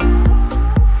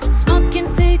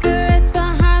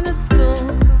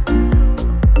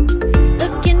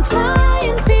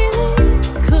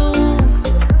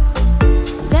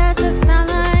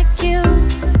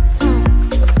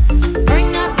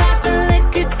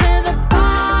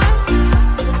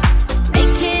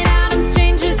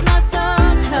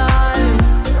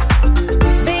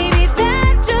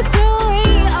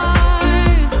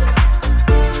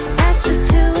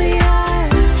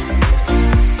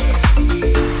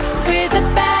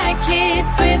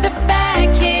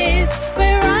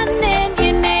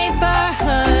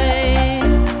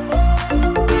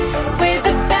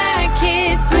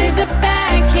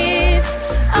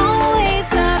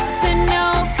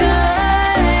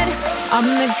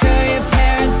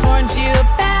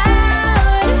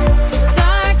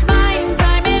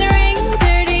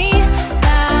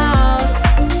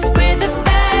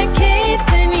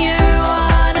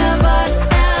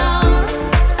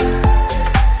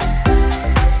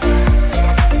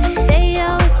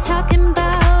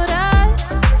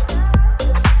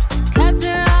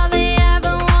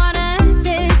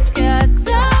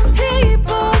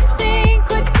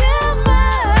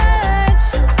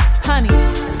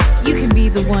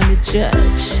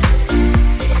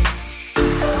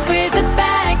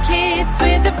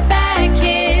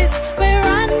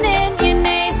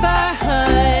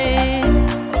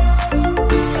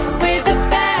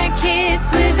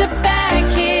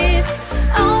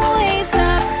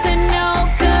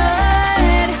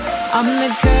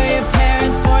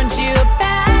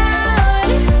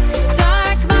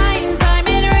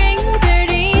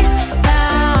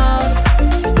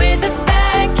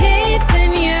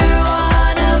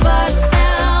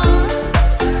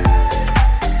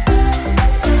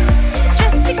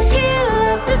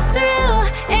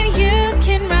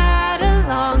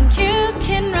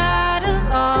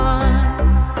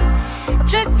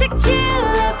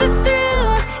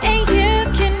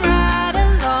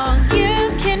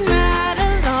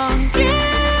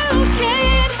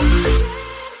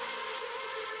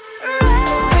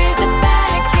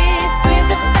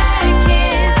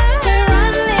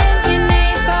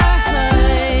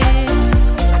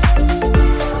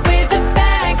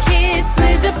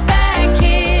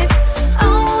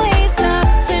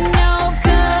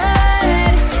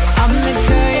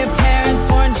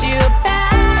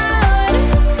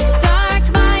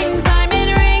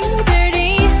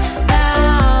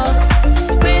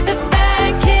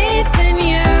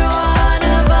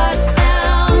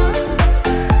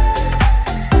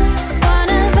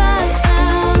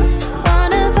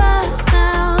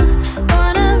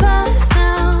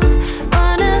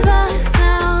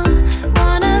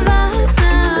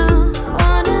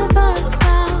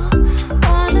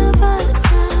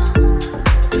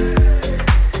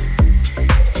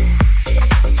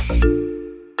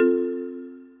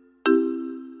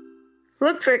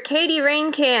Look for Katie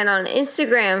Rain Can on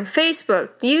Instagram, Facebook,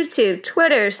 YouTube,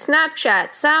 Twitter,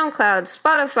 Snapchat, SoundCloud,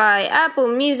 Spotify, Apple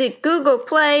Music, Google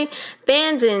Play,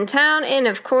 Bands in Town, and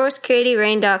of course,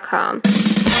 KatieRain.com.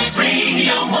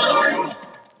 Radio Modern.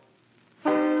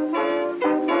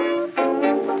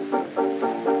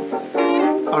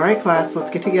 All right, class,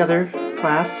 let's get together.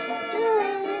 Class.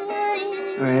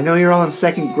 All right, I know you're all in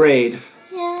second grade.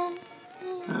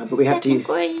 But we have to. Second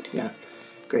grade. Yeah,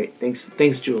 great.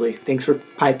 Thanks, Julie. Thanks for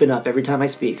piping up every time I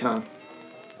speak, huh?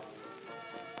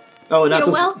 Oh, not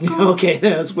You're so. welcome.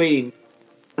 Okay, I was waiting.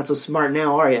 Not so smart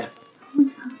now, are you?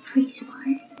 I'm pretty smart.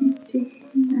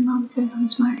 My mom says I'm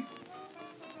smart.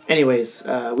 Anyways,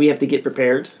 we have to get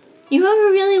prepared. You have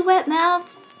a really wet mouth.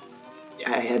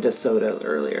 I had a soda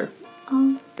earlier.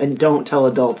 Oh. And don't tell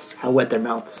adults how wet their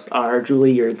mouths are.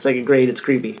 Julie, you're in second grade. It's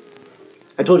creepy.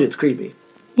 I told you it's creepy.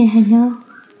 Yeah, I know.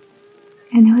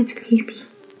 I know it's creepy.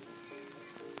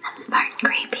 I'm smart and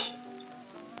creepy.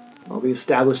 Well, we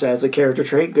established that as a character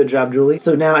trait. Good job, Julie.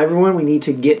 So now, everyone, we need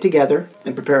to get together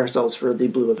and prepare ourselves for the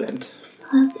blue event.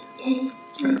 Okay,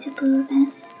 it's a blue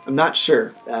event. I'm not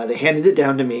sure. They handed it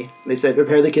down to me. They said,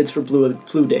 prepare the kids for Blue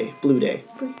Day. Blue day.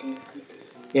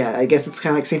 Yeah, I guess it's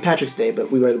kind of like St. Patrick's Day, but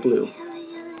we wear the blue.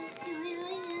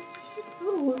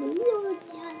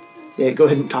 Yeah, go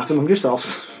ahead and talk among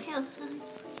yourselves.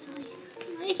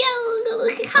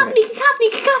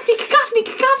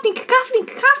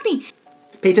 Cacophony.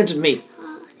 Pay attention to me.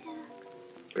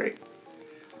 Great.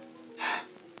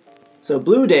 So,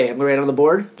 Blue Day. I'm going to write on the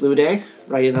board. Blue Day.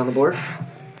 Write it on the board.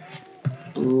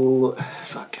 Blue...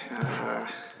 Fuck.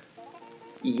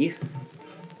 E.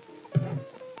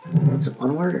 It's a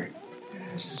one word.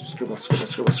 Just scribble.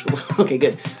 Okay,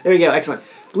 good. There we go. Excellent.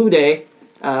 Blue Day.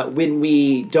 When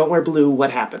we don't wear blue,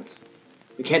 what happens?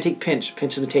 We can't take pinch.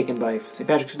 Pinch has been taken by St.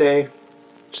 Patrick's Day.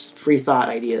 Just free thought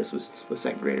ideas with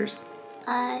second graders.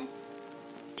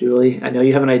 Julie, I know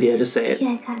you have an idea. Just say it.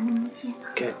 Yeah, I got an idea.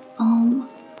 Okay.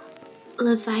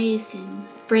 Leviathan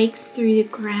breaks through the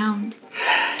ground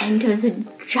and does a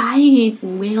giant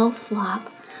whale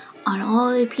flop on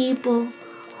all the people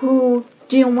who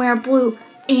didn't wear blue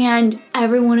and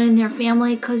everyone in their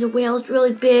family because the whale's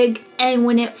really big, and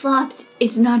when it flops,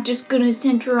 it's not just going to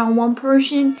center on one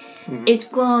person, it's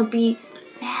going to be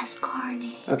mass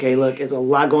carnage. Okay, look, there's a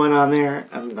lot going on there.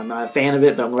 I'm not a fan of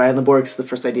it, but I'm going to write on the board because it's the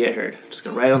first idea I heard. I'm just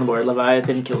going to write it on the board.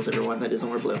 Leviathan kills everyone that doesn't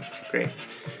wear blue. Great.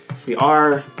 We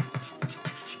are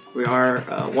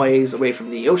ways away from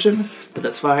the ocean, but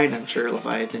that's fine. I'm sure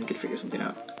Leviathan could figure something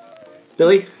out.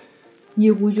 Billy?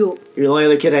 Yeah, what's up? You're the only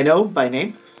other kid I know by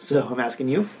name, so I'm asking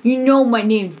you. You know my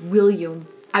name's William.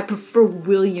 I prefer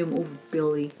William over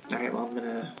Billy. Alright, well, I'm going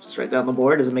to just write that on the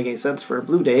board. Doesn't make any sense for a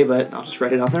Blue Day, but I'll just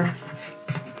write it on there.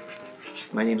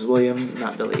 My name's William,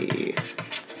 not Billy.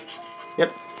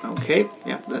 Yep, okay.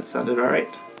 Yep, that sounded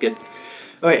alright. Good.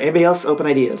 Alright, anybody else? Open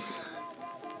ideas.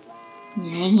 I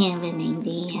have an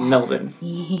idea. Melvin.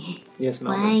 Yes,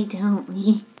 Melvin. Why don't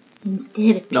we,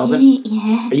 instead of Melvin?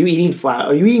 Yeah. Are you eating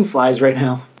flies right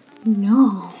now?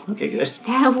 No. Okay, good.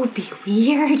 That would be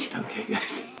weird. Okay, good.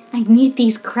 I need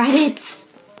these credits.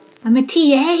 I'm a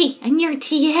TA. I'm your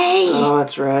TA. Oh,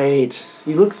 that's right.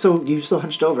 You're so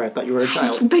hunched over. I thought you were a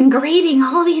child. I've been grading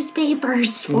all these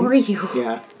papers for you.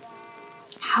 Yeah.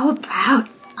 How about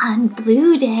on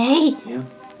Blue Day? Yeah.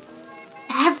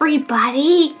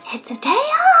 Everybody, it's a day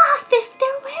off if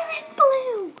they're wearing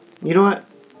blue. You know what?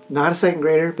 Not a second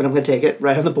grader, but I'm going to take it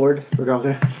right on the board. We're going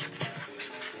to...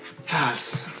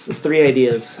 So 3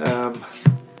 ideas.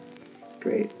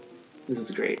 Great. This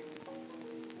is great.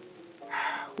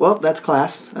 Well, that's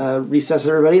class. Recess,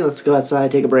 everybody. Let's go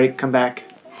outside, take a break, come back.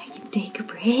 I can take a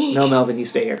break. No, Melvin, you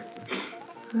stay here.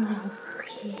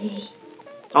 Okay.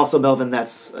 Also, Melvin,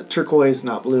 that's turquoise,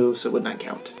 not blue, so it would not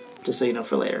count. Just so you know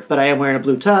for later. But I am wearing a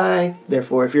blue tie,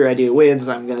 therefore, if your idea wins,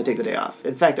 I'm going to take the day off.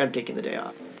 In fact, I'm taking the day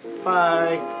off.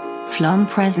 Bye. Flom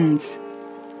Presents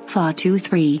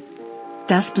 423.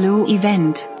 Das Blue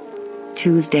Event.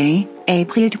 Tuesday,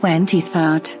 April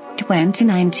 23rd,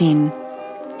 2019.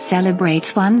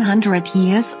 Celebrates 100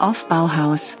 years of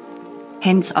Bauhaus.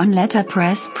 Hands-on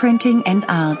letterpress printing and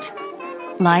art.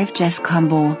 Live jazz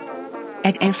combo.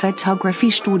 At a photography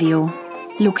studio.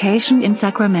 Location in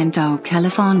Sacramento,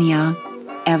 California.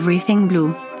 Everything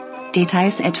blue.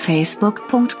 Details at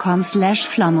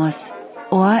facebook.com/flomos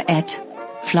or at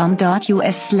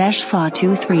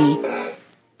flom.us/423.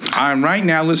 I'm right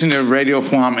now listening to Radio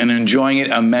Flom and enjoying it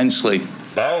immensely.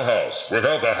 Bauhaus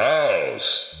without the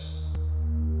house.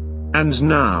 And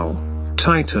now,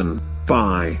 Titan,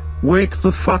 by Wake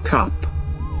the Fuck Up.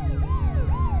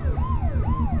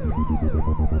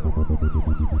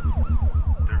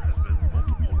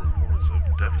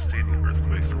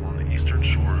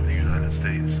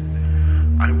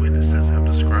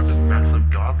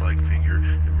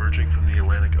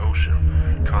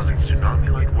 ocean, causing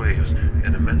tsunami-like waves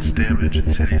and immense damage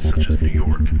in cities such as New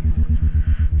York.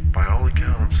 By all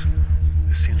accounts,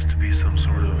 this seems to be some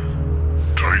sort of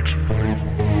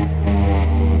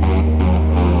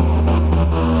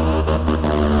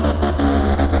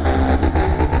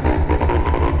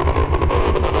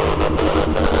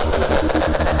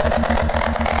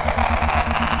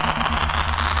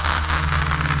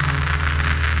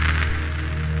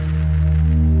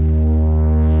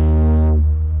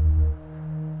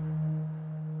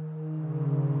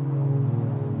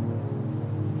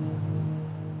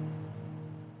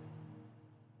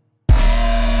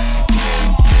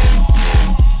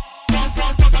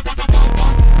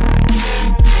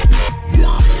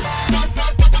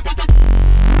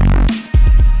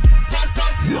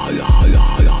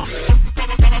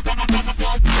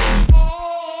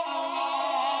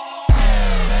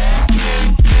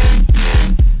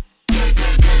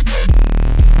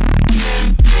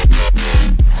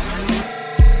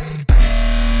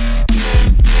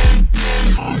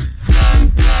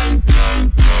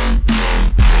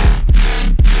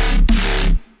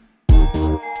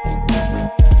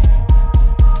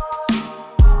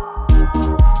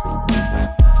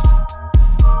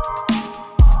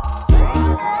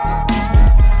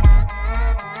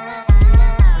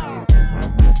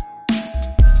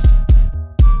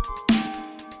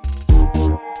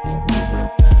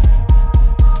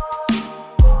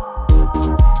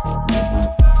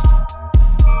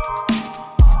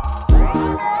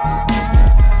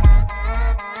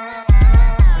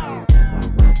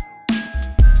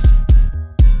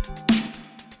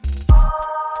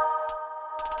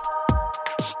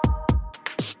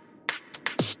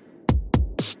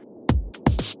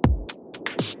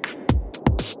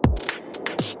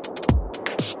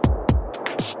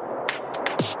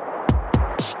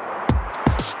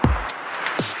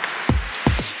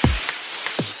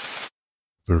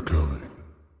They're coming.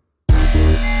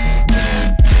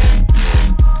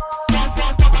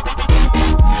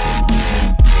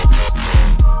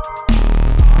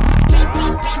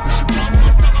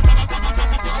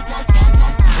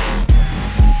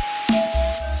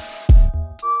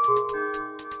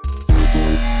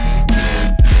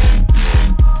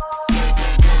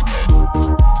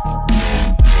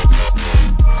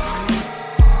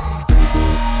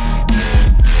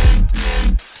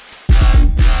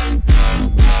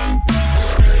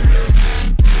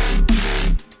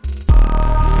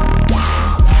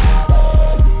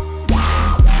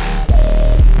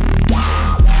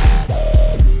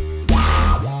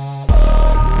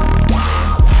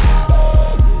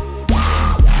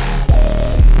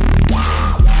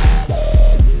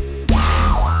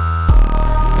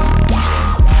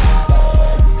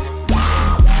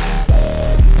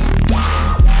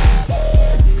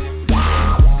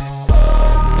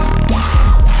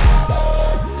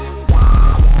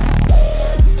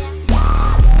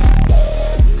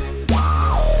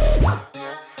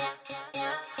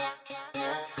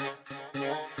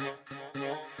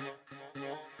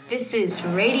 This is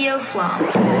Radio Flom.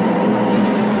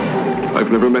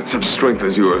 I've never met such strength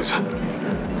as yours.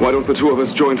 Why don't the two of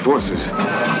us join forces?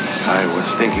 I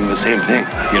was thinking the same thing.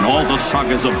 In all the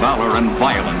sagas of valor and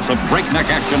violence, of breakneck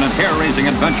action and hair-raising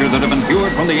adventure that have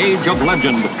endured from the age of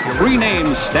legend, three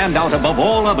names stand out above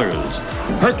all others.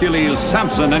 Hercules,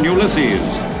 Samson, and Ulysses.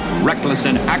 Reckless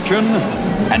in action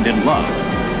and in love.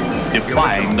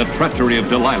 Defying the treachery of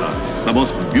Delilah, the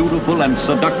most beautiful and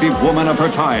seductive woman of her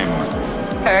time.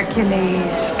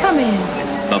 Hercules, come in.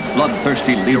 The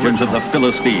bloodthirsty legions of the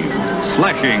Philistines,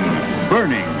 slashing,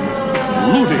 burning,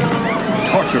 looting,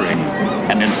 torturing,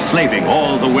 and enslaving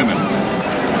all the women.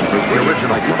 The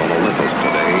original of Olympus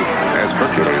today, as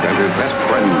Hercules and his best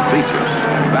friend Theseus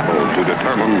battle to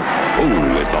determine who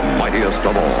is the mightiest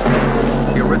of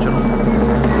all. The original.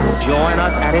 Join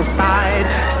us at his side,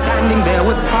 standing there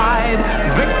with pride.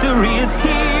 Victory is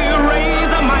here, raise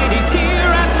a mighty tear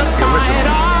at the side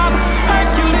of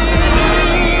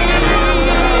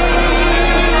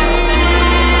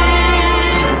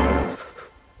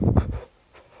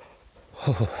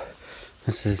Oh,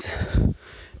 this is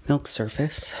Milk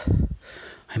Surface.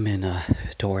 I'm in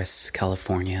Doris,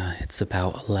 California. It's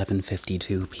about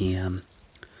 11:52 p.m.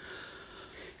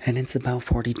 and it's about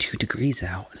 42 degrees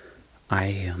out. I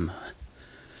am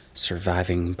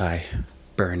surviving by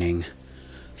burning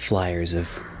flyers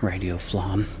of Radio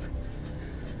Flom.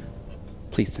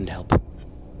 Please send help.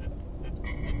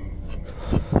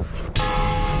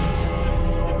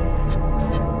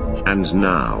 And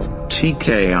now,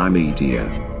 TKI Media,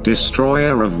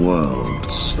 destroyer of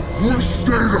worlds. We stay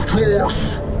the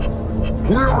course.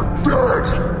 We are dead.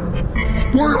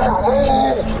 We are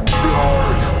all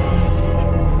dead.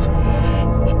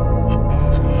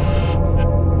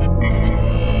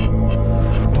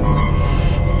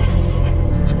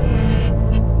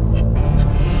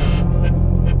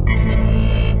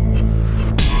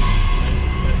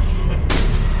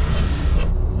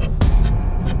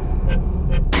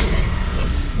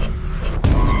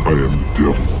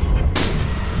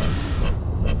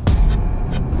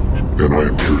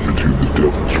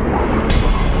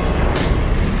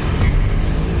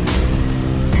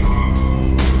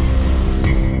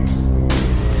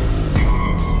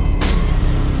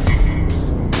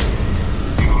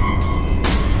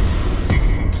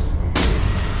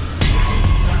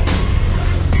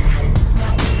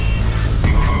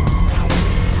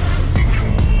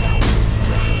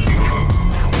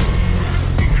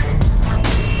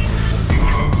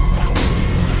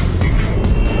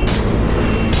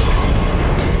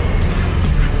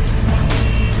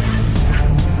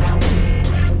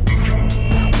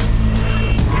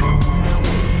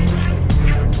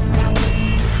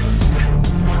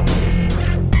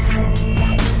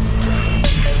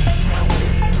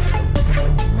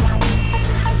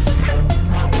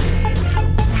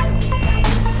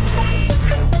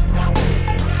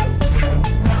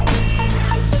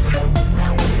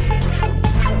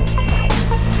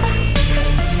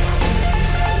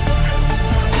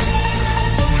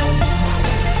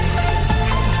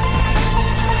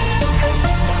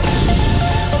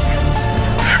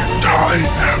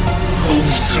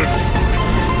 Batson,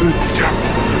 the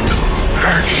devil,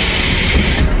 ash.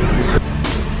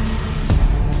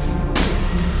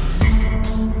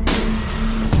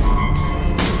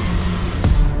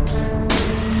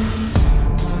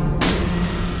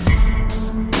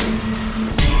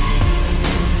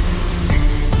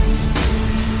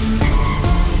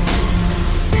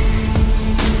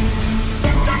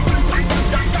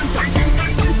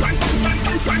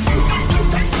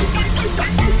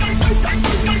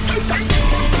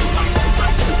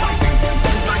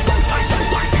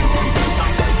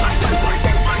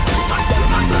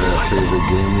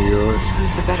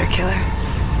 Who's the better killer?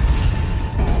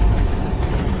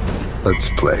 Let's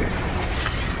play.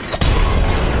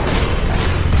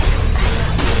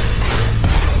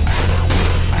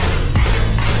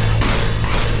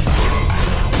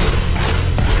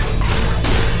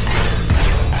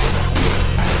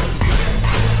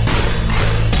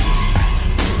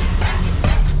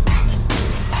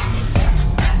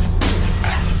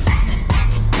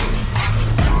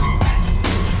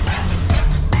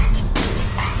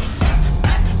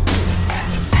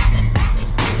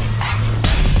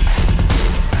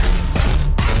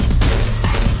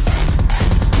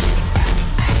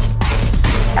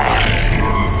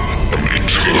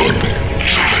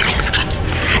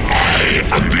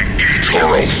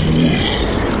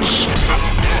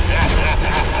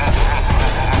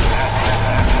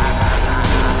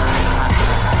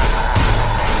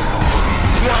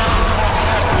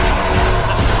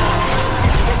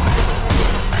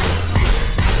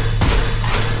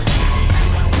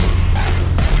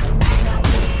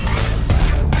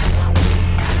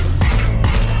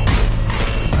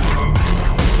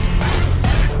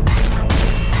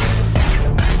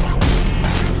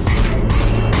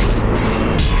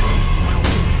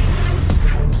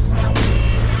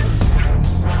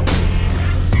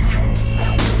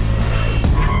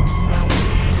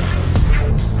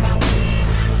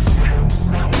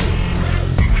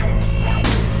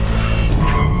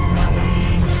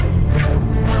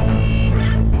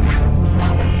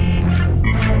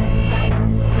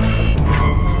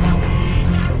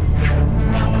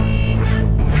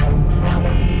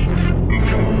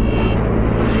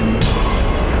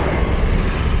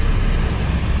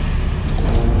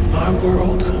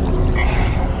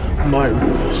 My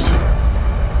rules.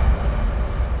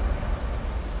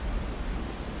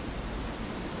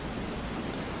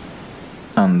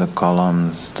 And the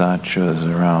columns, statues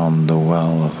around the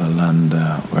well of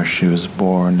Elenda, where she was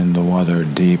born in the water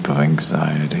deep of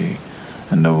anxiety,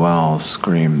 and the well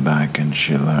screamed back and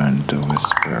she learned to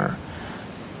whisper.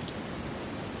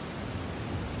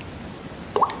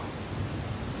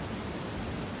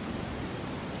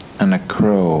 And a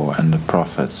crow and the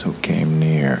prophets who came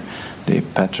near, they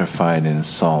petrified in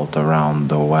salt around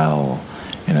the well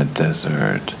in a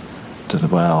desert. The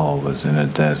well was in a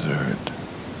desert.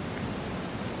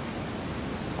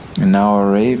 And now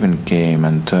a raven came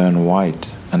and turned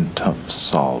white and tough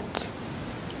salt.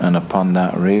 And upon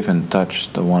that raven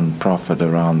touched the one prophet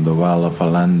around the well of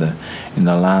Elenda, in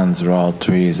the lands where all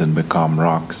trees had become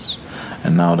rocks.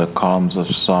 And now the columns of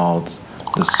salt,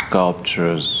 the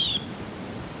sculptures,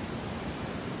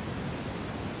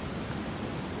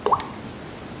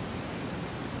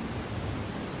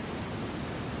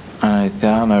 and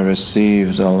Aethana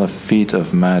received all the feet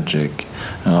of magic,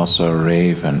 and also a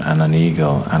raven and an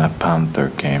eagle and a panther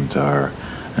came to her,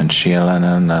 and Sheelan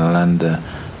and Elenda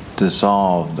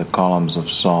dissolved the columns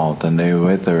of salt, and they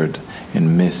withered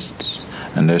in mists,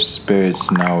 and their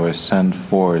spirits now were sent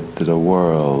forth to the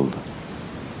world.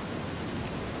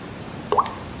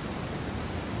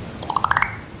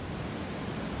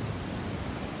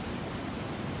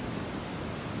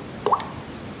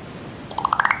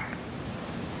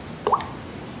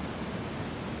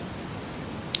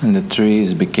 And the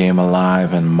trees became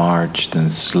alive and marched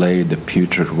and slayed the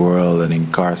putrid world and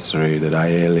incarcerated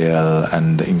Aeliel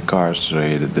and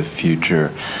incarcerated the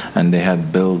future, and they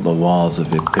had built the walls of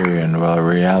Ethereum while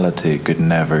reality could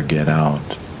never get out.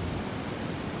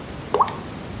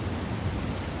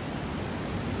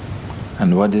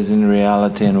 And what is in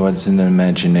reality and what's in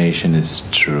imagination is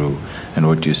true, and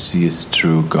what you see is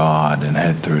true God, and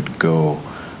Hetred go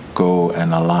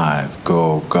and alive,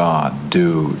 go God,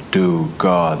 do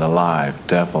God alive,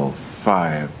 devil,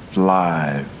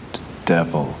 live,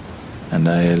 devil. And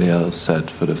Aeliel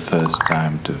said for the first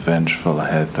time to vengeful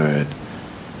Hetred,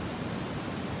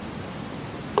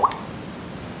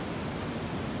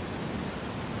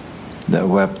 that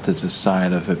wept at the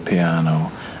side of a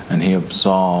piano, and he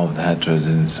absolved Hetred's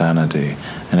insanity,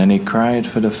 and then he cried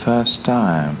for the first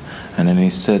time, and then he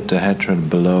said to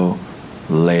Hetred below,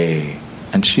 lay.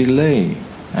 And she lay,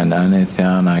 and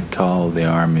Anithian I called the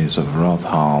armies of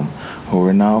Rothalm, who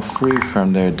were now free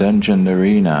from their dungeoned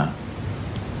arena.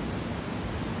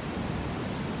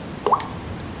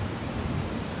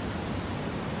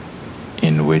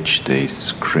 In which they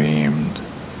screamed.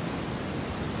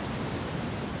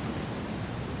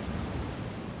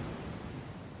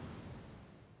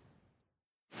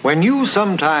 When you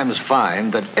sometimes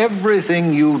find that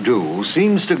everything you do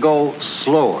seems to go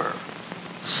slower,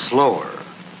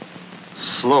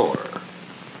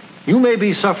 you may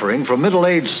be suffering from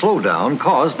middle-age slowdown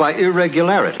caused by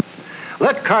irregularity.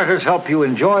 Let Carter's help you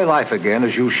enjoy life again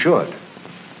as you should.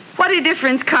 What a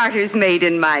difference Carter's made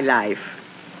in my life.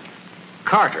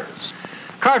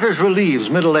 Carter's relieves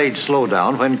middle-age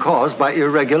slowdown when caused by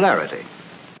irregularity.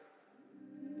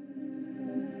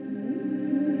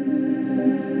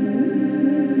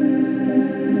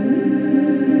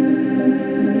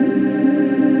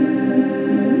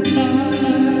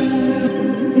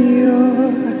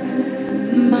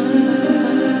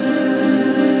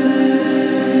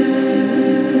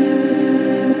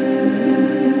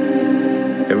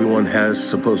 Everyone has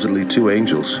supposedly two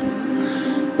angels.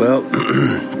 Well,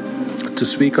 to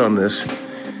speak on this,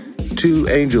 two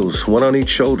angels, one on each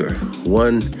shoulder,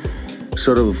 one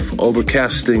sort of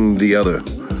overcasting the other,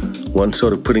 one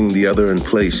sort of putting the other in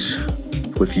place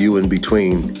with you in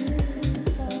between.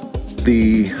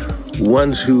 The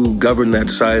ones who govern that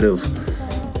side of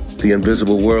the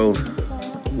invisible world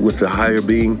with the higher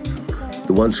being,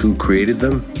 the ones who created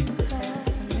them,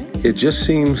 it just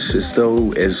seems as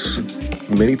though as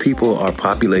many people are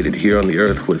populated here on the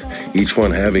earth with each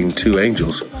one having two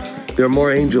angels, there are more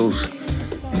angels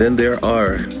than there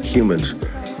are humans.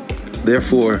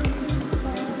 Therefore,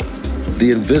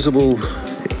 the invisible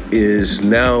is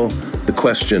now the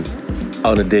question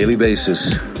on a daily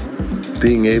basis.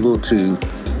 Being able to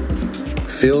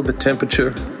feel the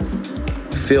temperature,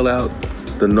 feel out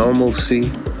the normalcy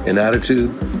and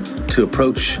attitude to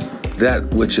approach that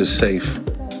which is safe.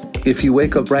 If you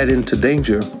wake up right into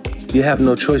danger, you have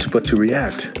no choice but to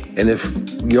react. And if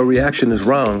your reaction is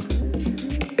wrong,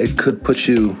 it could put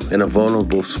you in a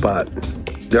vulnerable spot.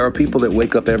 There are people that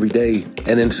wake up every day,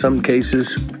 and in some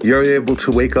cases, you're able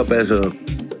to wake up as a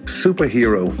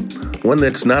superhero, one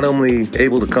that's not only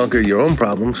able to conquer your own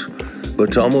problems,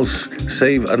 but to almost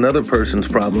save another person's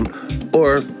problem,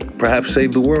 or perhaps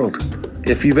save the world.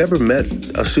 If you've ever met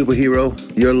a superhero,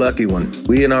 you're a lucky one.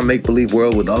 We in our make-believe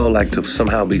world would all like to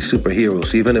somehow be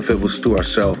superheroes, even if it was to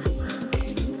ourselves.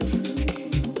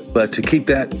 But to keep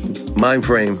that mind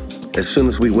frame, as soon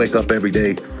as we wake up every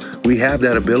day, we have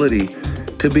that ability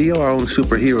to be our own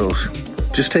superheroes.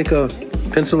 Just take a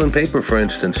pencil and paper, for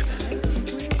instance.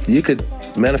 You could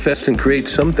manifest and create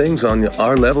some things on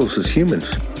our levels as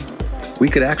humans. We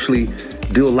could actually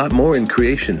do a lot more in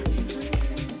creation.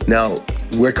 Now,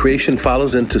 where creation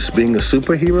follows into being a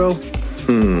superhero,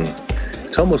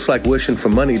 it's almost like wishing for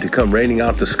money to come raining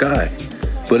out the sky.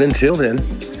 But until then,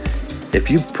 if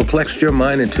you perplexed your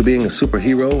mind into being a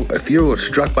superhero, if you were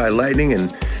struck by lightning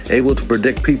and able to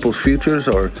predict people's futures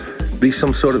or be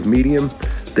some sort of medium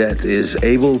that is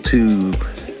able to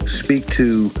speak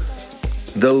to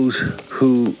those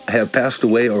who have passed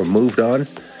away or moved on,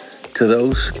 to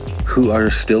those who are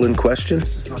still in question,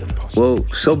 well,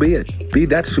 so be it. Be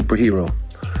that superhero.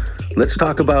 Let's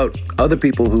talk about other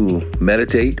people who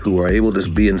meditate, who are able to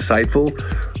be insightful,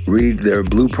 read their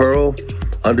blue pearl,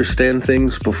 understand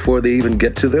things before they even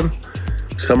get to them,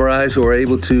 summarize, who are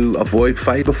able to avoid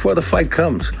fight before the fight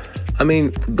comes. I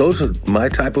mean, those are my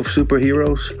type of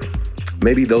superheroes.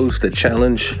 Maybe those that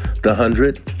challenge the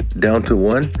 100 down to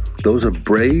 1. Those are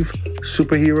brave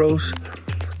superheroes.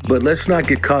 But let's not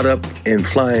get caught up in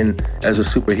flying as a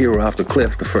superhero off the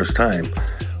cliff the first time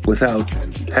without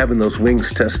having those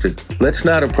wings tested. Let's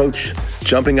not approach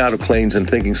jumping out of planes and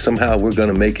thinking somehow we're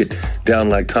going to make it down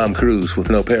like Tom Cruise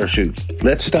with no parachute.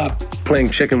 Let's stop playing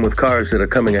chicken with cars that are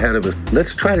coming ahead of us.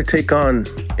 Let's try to take on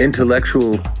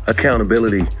intellectual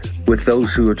accountability with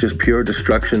those who are just pure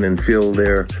destruction and feel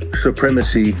their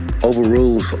supremacy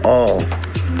overrules all.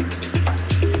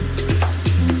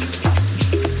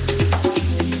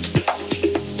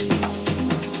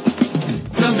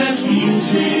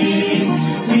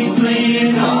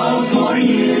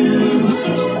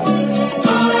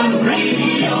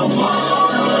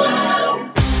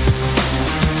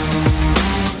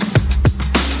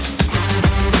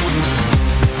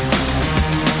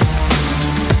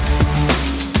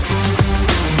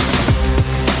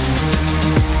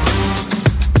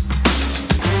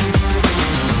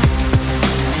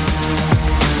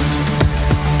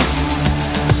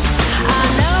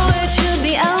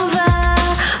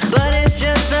 But it's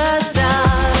just the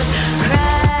start.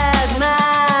 Crack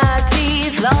my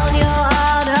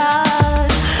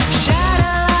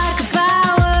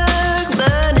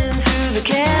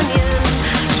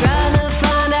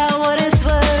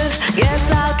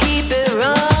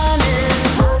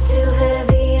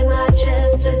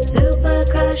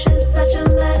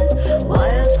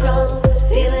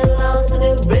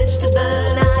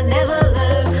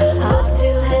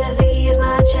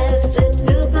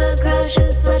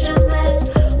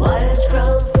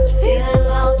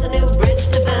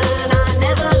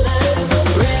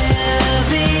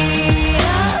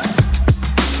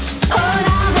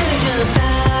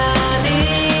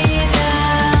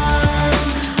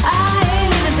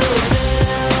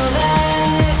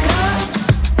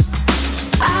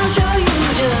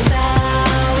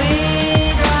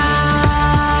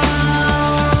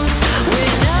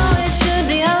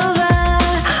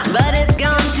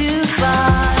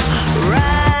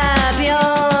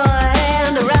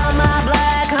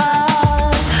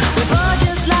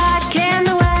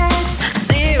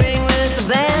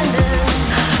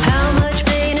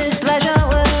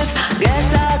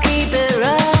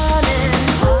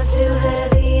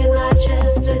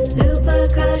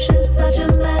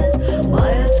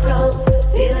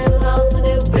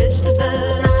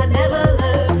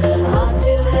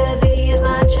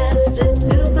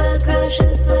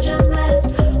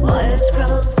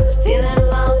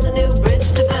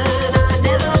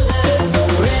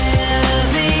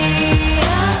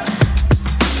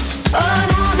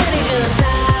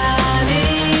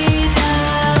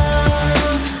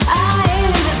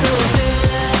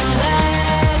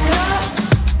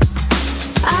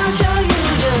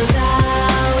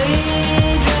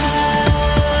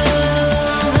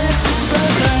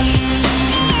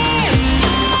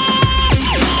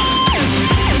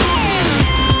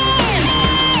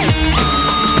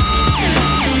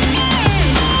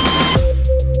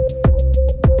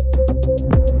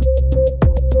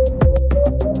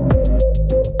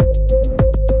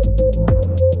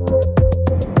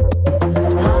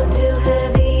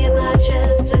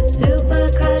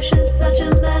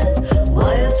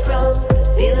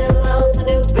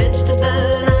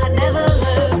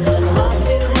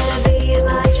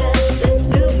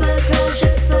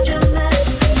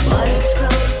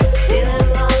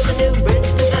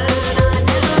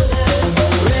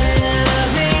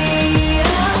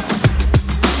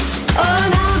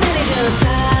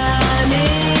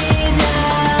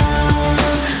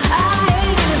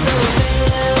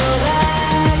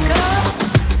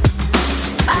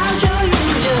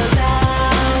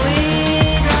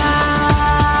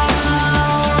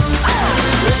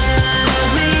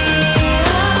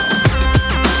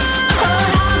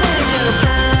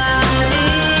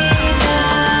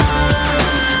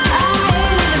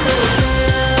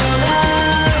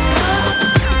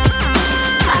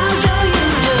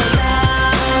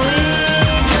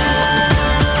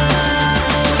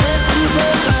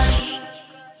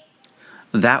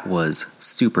That was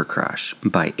Super Crush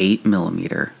by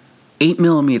 8mm.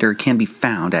 8mm can be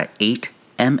found at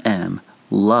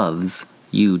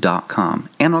 8mmlovesyou.com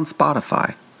and on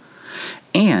Spotify.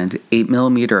 And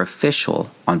 8mm Official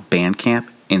on Bandcamp,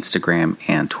 Instagram,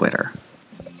 and Twitter.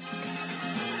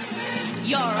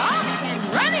 You're off and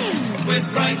running!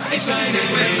 With bright and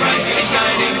shining, with bright and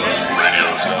shining.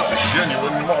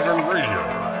 Genuine Modern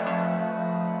Radio.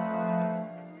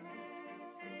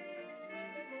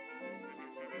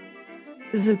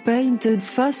 The Painted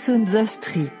Face on the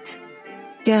Street.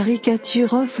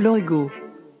 Caricature of logo.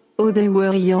 Oh, they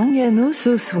were young and oh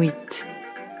so sweet.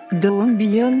 Down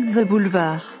beyond the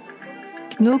boulevard.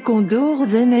 Knock on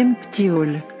doors and empty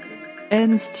hall.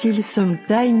 And still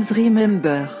sometimes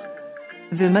remember.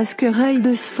 The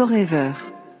Masquerades Forever.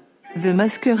 The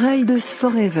Masquerades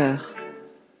Forever.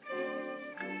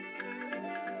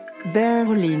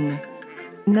 Berlin.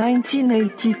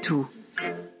 1982.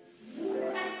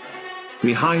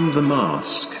 Behind the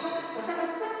Mask.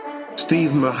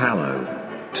 Steve Mahallo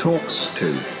talks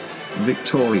to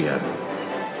Victoria,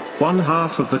 one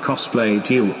half of the cosplay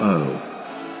duo,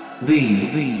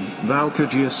 the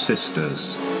Valkagia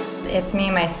sisters. It's me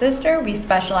and my sister. We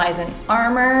specialize in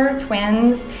armor,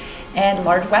 twins, and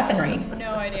large weaponry.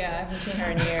 No idea. I haven't seen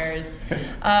her in years.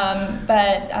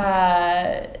 But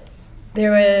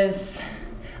there was...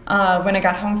 when I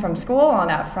got home from school on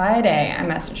that Friday, I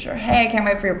messaged her, hey, I can't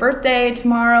wait for your birthday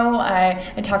tomorrow.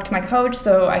 I talked to my coach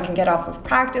so I can get off of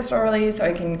practice early so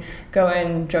I can go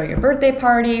and enjoy your birthday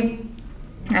party.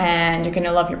 And you're going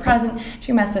to love your present.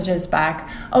 She messages back,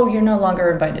 oh, you're no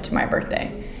longer invited to my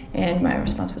birthday. And my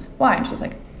response was, why? And she's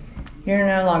like, you're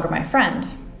no longer my friend.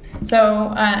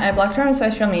 So I blocked her on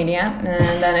social media,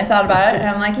 and then I thought about it, and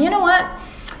I'm like, you know what?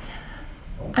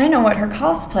 I know what her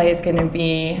cosplay is going to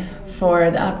be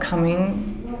for the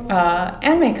upcoming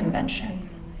anime convention.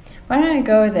 Why don't I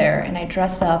go there and I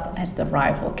dress up as the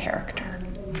rival character?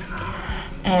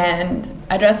 And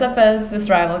I dress up as this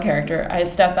rival character. I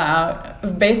step out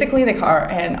of basically the car,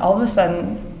 and all of a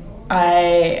sudden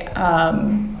I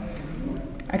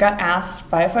got asked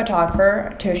by a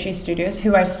photographer, Toshi Studios,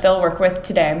 who I still work with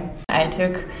today. I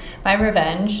took my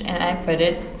revenge and I put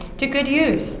it to good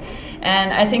use.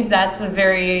 And I think that's a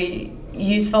very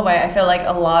useful way. I feel like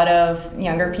a lot of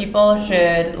younger people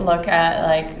should look at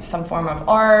like some form of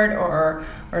art or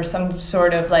some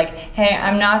sort of like, hey,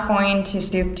 I'm not going to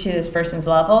stoop to this person's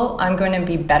level. I'm going to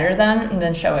be better than and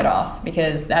then show it off,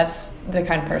 because that's the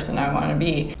kind of person I want to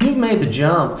be. You've made the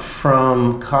jump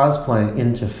from cosplay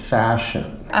into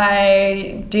fashion.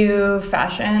 I do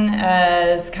fashion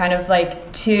as kind of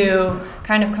like to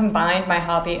kind of combine my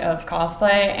hobby of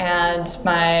cosplay and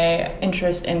my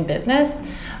interest in business.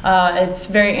 It's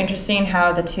very interesting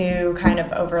how the two kind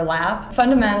of overlap.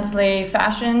 Fundamentally,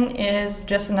 fashion is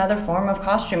just another form of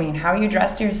costuming. How you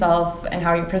dress yourself and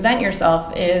how you present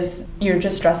yourself is you're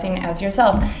just dressing as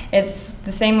yourself. It's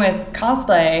the same with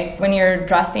cosplay. When you're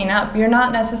dressing up, you're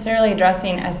not necessarily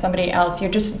dressing as somebody else. You're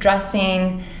just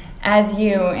dressing as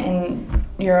you in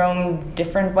your own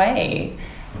different way.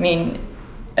 I mean,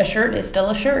 a shirt is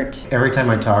still a shirt. Every time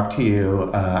I talk to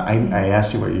you, I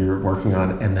ask you what you're working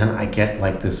on, and then I get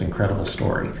like this incredible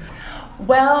story.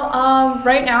 Well,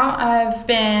 right now I've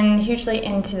been hugely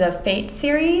into the Fate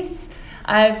series.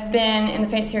 I've been in the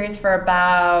Fate series for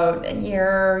about a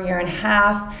year and a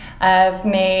half. I've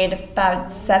made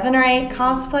about 7 or 8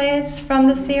 cosplays from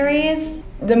the series.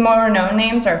 The more known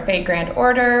names are Fate Grand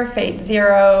Order, Fate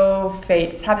Zero,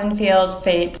 Fate's Heavenfield,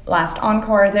 Fate Last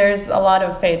Encore. There's a lot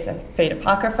of Fates, Fate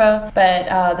Apocrypha, but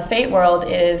the Fate world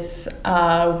is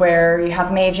where you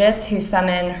have mages who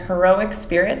summon heroic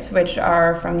spirits, which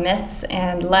are from myths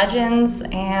and legends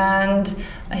and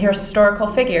historical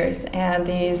figures. And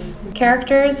these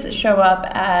characters show up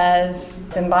as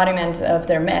the embodiment of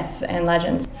their myths and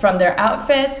legends, from their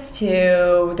outfits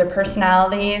to their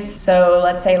personalities. So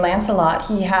let's say Lancelot,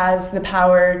 he has the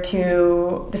power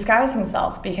to disguise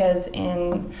himself, because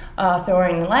in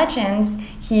Arthurian legends,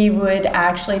 he would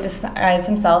actually disguise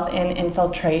himself and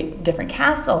infiltrate different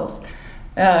castles.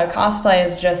 Cosplay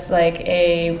is just like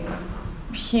a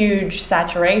huge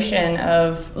saturation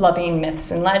of loving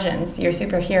myths and legends. Your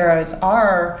superheroes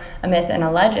are a myth and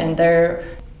a legend. They're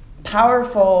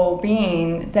powerful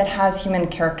being that has human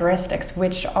characteristics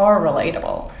which are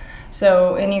relatable.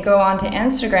 So when you go onto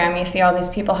Instagram, you see all these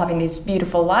people having these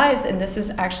beautiful lives, and this is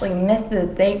actually a myth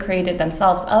that they created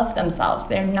themselves of themselves.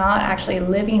 They're not actually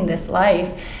living this life,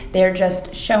 they're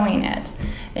just showing it.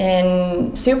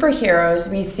 In superheroes,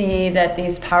 we see that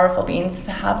these powerful beings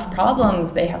have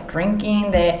problems. They have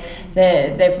drinking,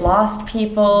 they've lost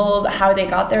people. How they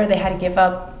got there, they had to give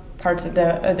up parts of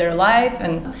their life,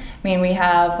 and I mean, we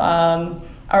have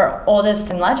our oldest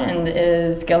in legend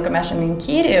is Gilgamesh and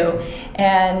Enkidu,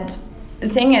 and the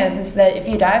thing is that if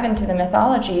you dive into the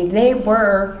mythology, they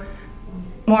were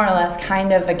more or less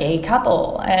kind of a gay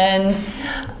couple, and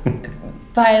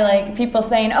by like people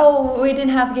saying, oh, we didn't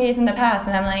have gays in the past,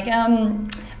 and I'm like,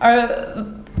 our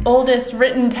oldest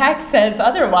written text says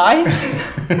otherwise.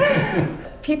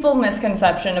 People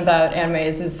misconception about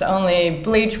animes is only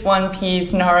Bleach, One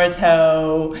Piece,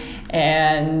 Naruto,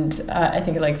 and I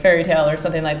think like Fairy Tail or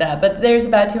something like that. But there's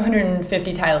about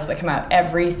 250 titles that come out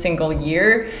every single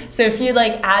year. So if you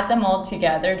like add them all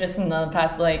together, just in the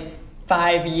past like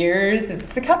 5 years,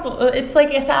 it's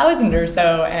like 1,000 or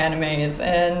so animes,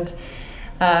 and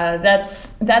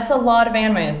that's a lot of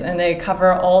animes, and they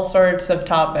cover all sorts of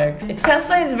topics.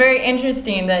 Cosplay is very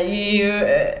interesting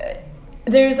that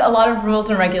there's a lot of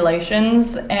rules and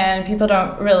regulations, and people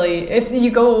don't really, if you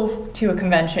go to a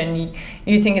convention,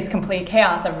 you think it's complete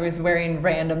chaos, everyone's wearing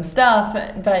random stuff,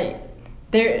 but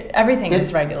everything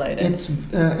is regulated. It's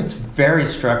very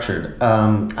structured.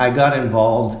 I got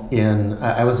involved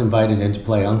I was invited in to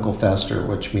play Uncle Fester,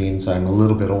 which means I'm a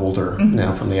little bit older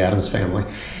now from the Addams Family.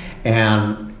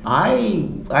 And I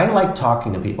like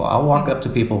talking to people. I'll walk up to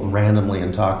people randomly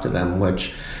and talk to them,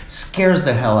 which scares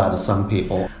the hell out of some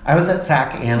people. I was at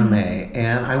SAC Anime,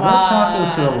 and I was talking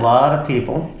to a lot of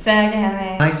people. SAC Anime.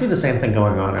 And I see the same thing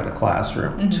going on in a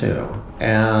classroom, too.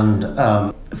 And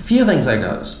a few things I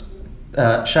noticed.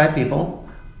 Shy people,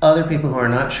 other people who are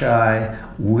not shy,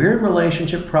 weird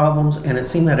relationship problems, and it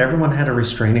seemed that everyone had a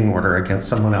restraining order against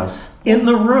someone else in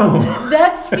the room.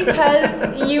 That's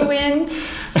because you went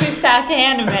to SAC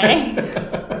Anime.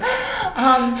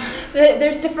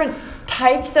 There's different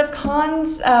types of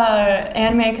cons,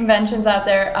 anime conventions out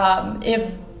there.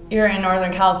 If you're in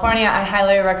Northern California, I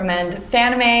highly recommend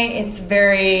Fanime. It's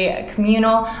very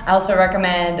communal. I also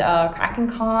recommend Kraken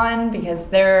Con, because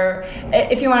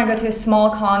if you want to go to a small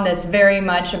con that's very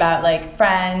much about like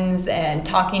friends and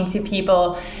talking to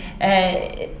people,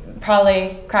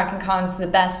 probably Kraken Con's the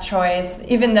best choice,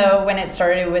 even though when it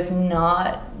started it was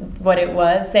not what it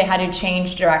was. They had to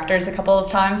change directors a couple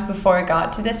of times before it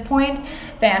got to this point.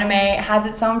 Fanime has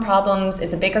its own problems,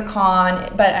 it's a bigger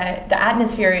con, but the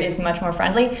atmosphere is much more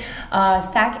friendly.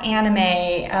 SAC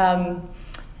Anime,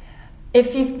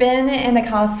 if you've been in the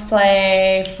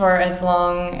cosplay for as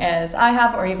long as I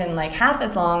have, or even like half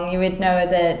as long, you would know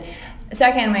that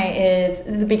SAC Anime is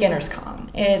the beginner's con.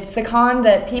 It's the con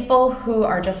that people who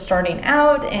are just starting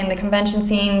out in the convention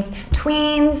scenes,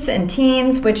 tweens and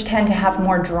teens, which tend to have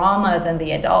more drama than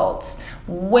the adults,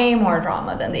 way more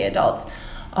drama than the adults,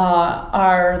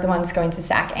 are the ones going to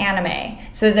SAC Anime.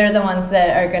 So they're the ones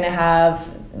that are going to have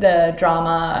the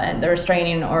drama and the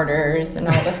restraining orders and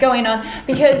all this going on,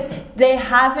 because they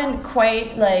haven't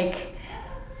quite like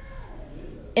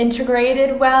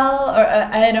integrated well, or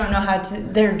I don't know how to,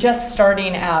 they're just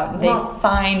starting out. They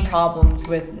find problems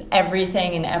with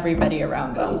everything and everybody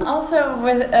around them. Also,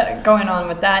 with going on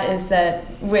with that is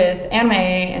that with anime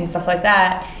and stuff like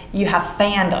that, you have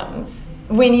fandoms.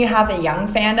 When you have a young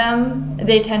fandom,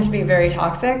 they tend to be very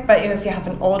toxic, but if you have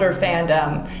an older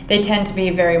fandom, they tend to be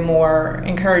very more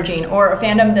encouraging, or a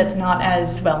fandom that's not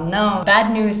as well known.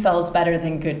 Bad news sells better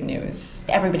than good news.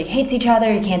 Everybody hates each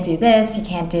other, you can't do this, you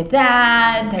can't do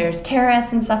that, there's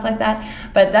terrorists and stuff like that,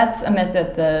 but that's a myth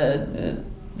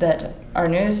that our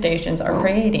news stations are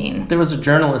creating. There was a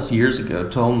journalist years ago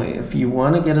told me, if you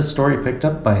want to get a story picked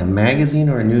up by a magazine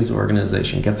or a news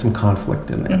organization, get some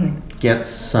conflict in there. Get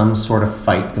some sort of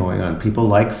fight going on. People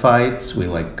like fights, we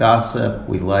like gossip,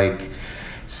 we like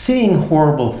seeing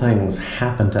horrible things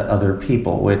happen to other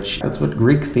people, that's what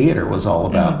Greek theater was all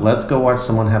about. Let's go watch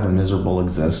someone have a miserable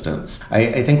existence.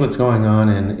 I think what's going on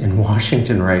in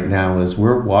Washington right now is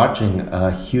we're watching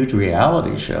a huge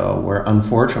reality show where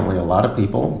unfortunately a lot of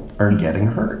people are getting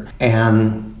hurt.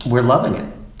 And we're loving it.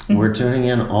 We're tuning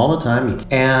in all the time,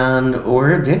 and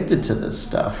we're addicted to this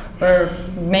stuff. We're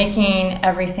making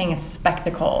everything a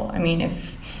spectacle. I mean,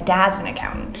 if Dad's an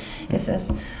accountant, he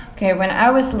says, okay, when I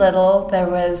was little, there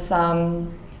was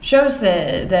shows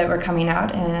that were coming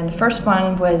out, and the first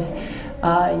one was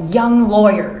Young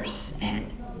Lawyers, and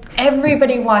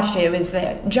everybody watched it. It was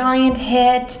a giant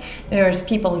hit. There was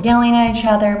people yelling at each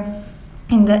other.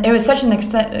 And it was such an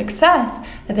success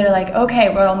that they're like,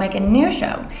 okay, we'll make a new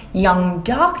show, Young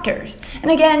Doctors.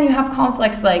 And again, you have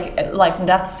conflicts like life and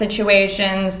death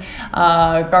situations,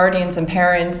 guardians and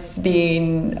parents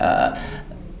being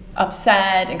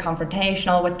upset and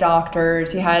confrontational with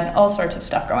doctors. You had all sorts of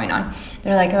stuff going on.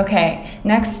 They're like, okay,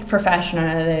 next profession,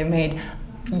 they made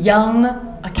Young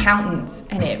accountants,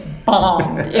 and it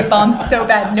bombed. It bombed so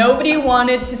bad. Nobody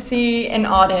wanted to see an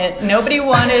audit. Nobody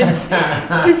wanted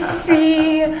to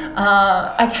see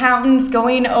accountants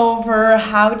going over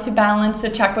how to balance a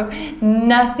checkbook.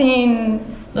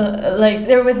 Nothing. Like,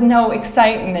 there was no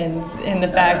excitement in the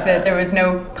fact that there was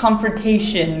no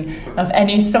confrontation of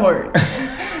any sort.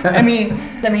 I mean,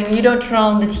 you don't turn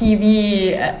on the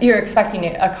TV, you're expecting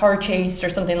a car chase or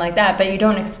something like that, but you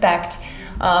don't expect,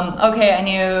 okay, I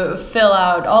need to fill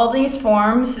out all these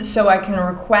forms so I can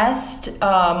request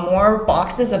more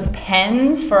boxes of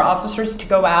pens for officers to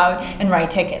go out and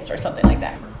write tickets or something like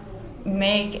that.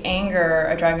 Make anger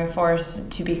a driving force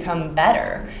to become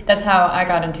better. That's how I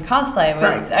got into cosplay.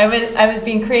 I was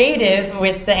being creative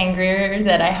with the anger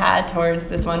that I had towards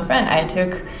this one friend. I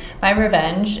took my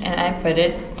revenge and I put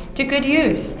it to good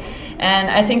use.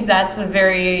 And I think that's a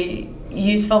very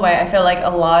useful way. I feel like a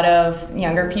lot of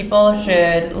younger people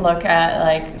should look at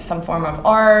like some form of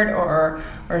art or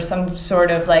some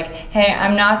sort of like, hey,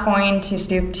 I'm not going to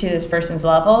stoop to this person's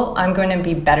level. I'm going to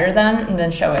be better than and then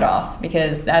show it off,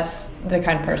 because that's the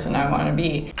kind of person I want to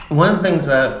be. One of the things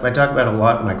that I talk about a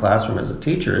lot in my classroom as a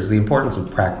teacher is the importance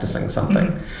of practicing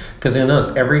something. Because you'll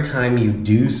notice every time you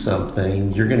do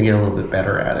something, you're going to get a little bit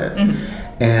better at it.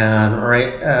 And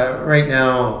right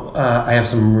now, I have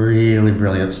some really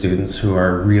brilliant students who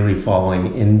are really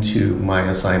falling into my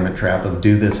assignment trap of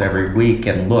do this every week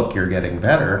and look, you're getting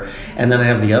better. And then I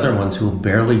have the other ones who will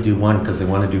barely do one because they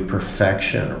want to do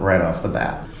perfection right off the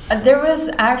bat. There was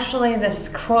actually this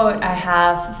quote I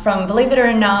have from, believe it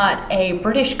or not, a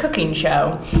British cooking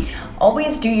show.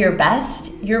 Always do your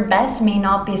best. Your best may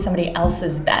not be somebody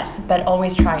else's best, but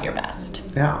always try your best.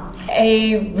 Yeah.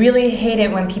 I really hate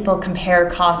it when people compare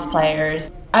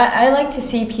cosplayers. I like to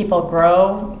see people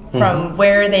grow from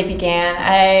where they began.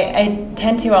 I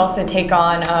tend to also take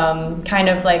on kind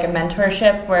of like a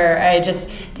mentorship where I just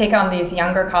take on these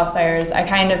younger cosplayers.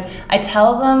 I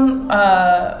tell them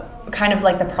kind of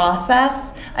like the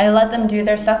process. I let them do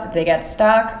their stuff. If they get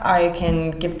stuck, I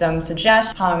can give them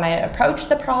suggestions how I might approach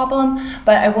the problem,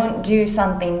 but I won't do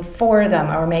something for them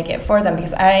or make it for them,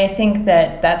 because I think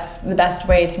that that's the best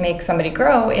way to make somebody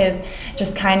grow is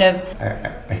just kind of...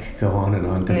 I could go on and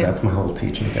on because that's my whole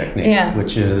teaching technique,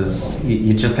 which is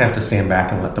you just have to stand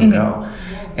back and let them go.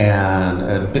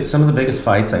 And some of the biggest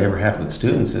fights I ever had with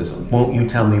students is, won't you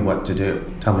tell me what to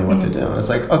do? Tell me what to do. And it's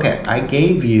like, okay, I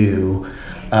gave you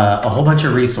a whole bunch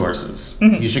of resources.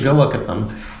 You should go look at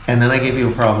them. And then I gave you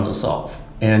a problem to solve.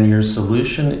 And your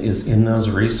solution is in those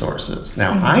resources.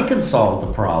 Now, I can solve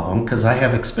the problem because I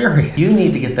have experience. You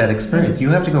need to get that experience. You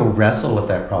have to go wrestle with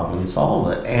that problem and solve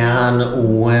it.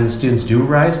 And when students do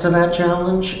rise to that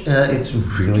challenge, it's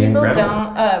really incredible.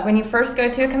 People don't, when you first go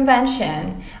to a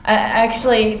convention,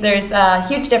 actually there's a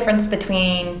huge difference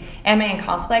between anime and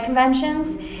cosplay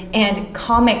conventions and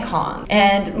Comic-Con.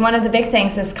 And one of the big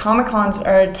things is Comic-Cons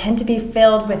tend to be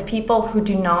filled with people who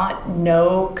do not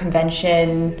know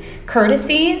convention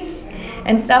courtesies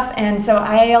and stuff, and so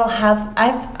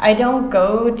I don't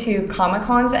go to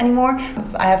Comic-Cons anymore.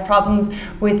 I have problems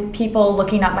with people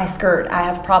looking at my skirt. I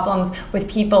have problems with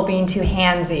people being too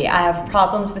handsy. I have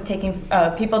problems with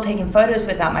people taking photos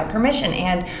without my permission,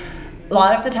 and a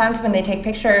lot of the times when they take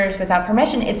pictures without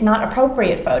permission, it's not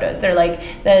appropriate photos. They're like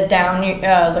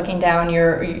looking down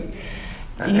your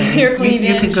cleavage.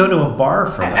 You could go to a bar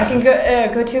for that. I can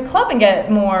go to a club and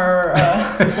get more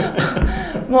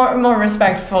more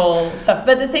respectful stuff.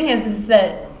 But the thing is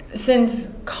that since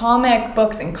comic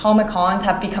books and Comic-Cons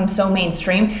have become so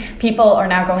mainstream, people are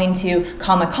now going to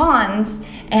Comic-Cons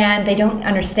and they don't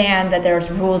understand that there's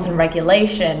rules and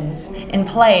regulations in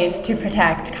place to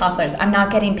protect cosplayers. I'm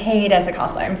not getting paid as a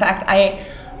cosplayer. In fact, I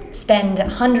spend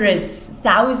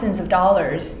thousands of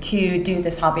dollars to do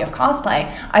this hobby of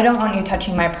cosplay. I don't want you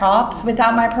touching my props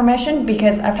without my permission,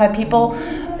 because I've had people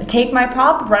take my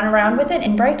prop, run around with it,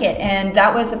 and break it. And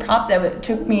that was a prop that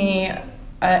took me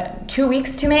 2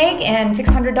 weeks to make and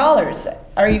 $600.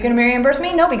 Are you going to reimburse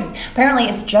me? No, because apparently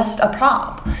it's just a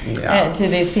prop to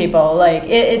these people. Like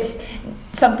it's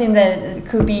something that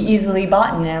could be easily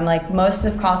bought, and I'm like, most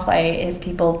of cosplay is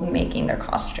people making their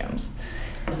costumes.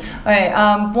 Okay,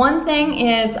 one thing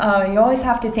is you always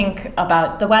have to think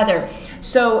about the weather.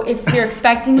 So if you're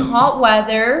expecting hot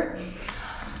weather,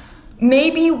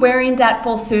 maybe wearing that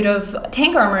full suit of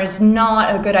tank armor is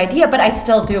not a good idea, but I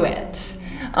still do it.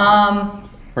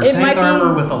 Or tank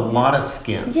armor with a lot of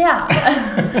skin. Yeah.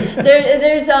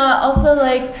 There's also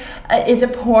like, is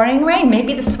it pouring rain?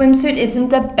 Maybe the swimsuit isn't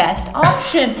the best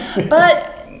option,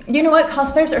 but you know what?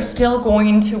 Cosplayers are still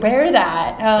going to wear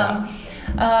that.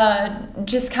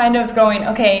 just kind of going,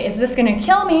 okay, is this going to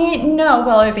kill me? No.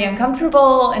 Will it be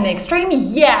uncomfortable in the extreme?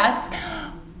 Yes.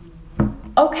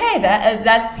 Okay,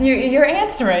 that's your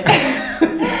answer right there.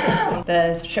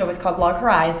 The show was called Log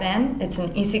Horizon. It's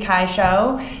an isekai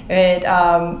show.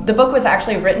 The book was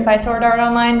actually written by Sword Art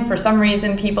Online. For some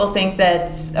reason, people think that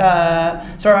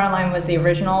Sword Art Online was the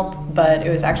original, but it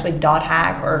was actually Dot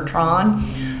Hack or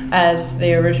Tron as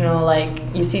the original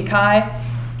isekai.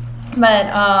 But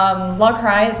Log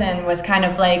Horizon was kind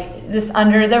of like this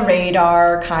under the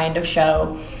radar kind of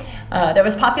show. That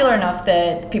was popular enough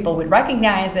that people would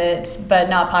recognize it, but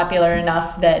not popular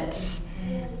enough that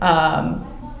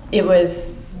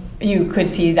you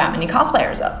could see that many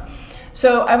cosplayers of.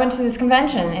 So I went to this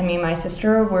convention, and me and my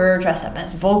sister were dressed up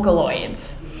as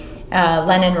Vocaloids,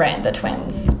 Len and Ren, the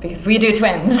twins, because we do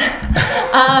twins.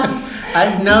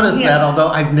 I've noticed that, although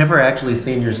I've never actually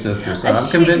seen your sister, so I'm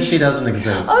convinced she doesn't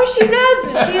exist. Oh, she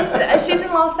does. She's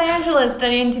in Los Angeles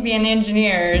studying to be an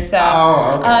engineer. So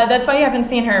okay. That's why you haven't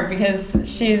seen her, because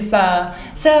she's.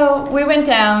 So we went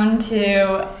down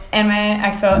to Anime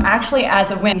Expo actually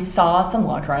as a win. We saw some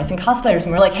Log Horizon cosplayers, and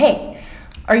we were like, hey,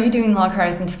 are you doing Log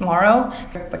Horizon tomorrow?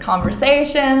 A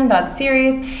conversation about the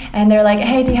series, and they're like,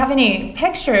 hey, do you have any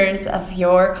pictures of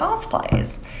your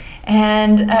cosplays?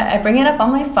 And I bring it up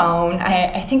on my phone.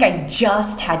 I think I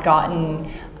just had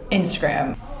gotten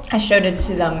Instagram. I showed it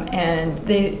to them, and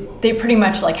they pretty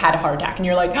much had a heart attack. And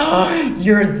you're like, oh,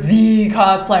 you're the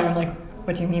cosplayer. I'm like,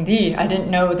 what do you mean the? I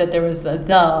didn't know that there was a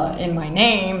the in my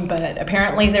name, but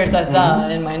apparently there's a the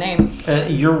in my name.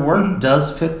 Your work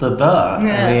does fit the the.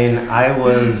 Yeah. I mean, I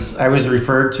was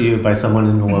referred to you by someone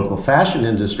in the local fashion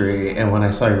industry, and when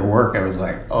I saw your work, I was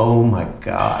like, oh my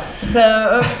god.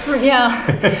 So yeah,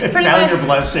 pretty now much, you're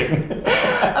blushing.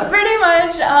 Pretty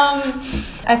much,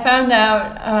 I found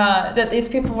out that these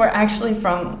people were actually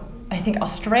from, I think,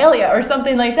 Australia or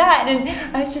something like that, and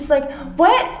I was just like,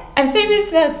 what? I'm famous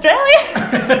in Australia?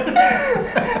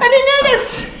 I didn't know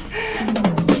this.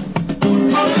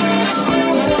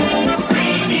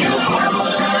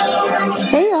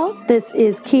 Hey y'all, this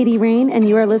is Katie Rain, and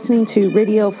you are listening to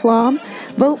Radio Flom.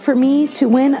 Vote for me to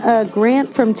win a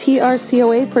grant from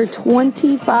TRCOA for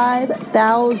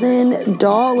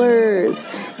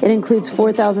 $25,000. It includes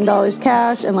 $4,000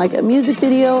 cash and a music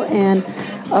video and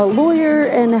a lawyer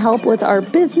and help with our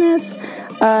business.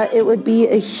 It would be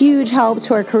a huge help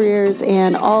to our careers,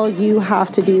 and all you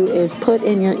have to do is put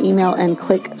in your email and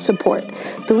click support.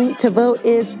 The link to vote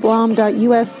is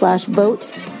flom.us/vote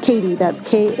Katie. That's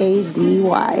Kady.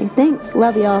 Thanks.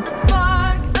 Love y'all.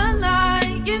 Spark a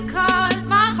light, you caught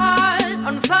my heart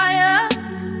on fire.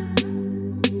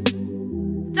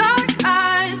 Dark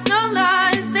eyes, no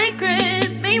lies, they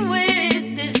grip me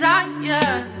with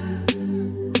desire.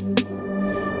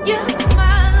 You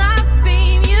smile, I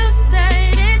beam, you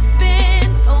said it's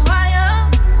been a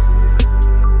while.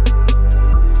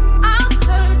 I'm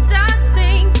hooked, I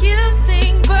sink, you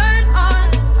sing, bird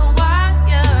on a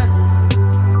wire.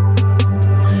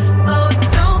 Oh,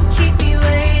 don't keep me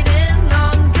waiting long.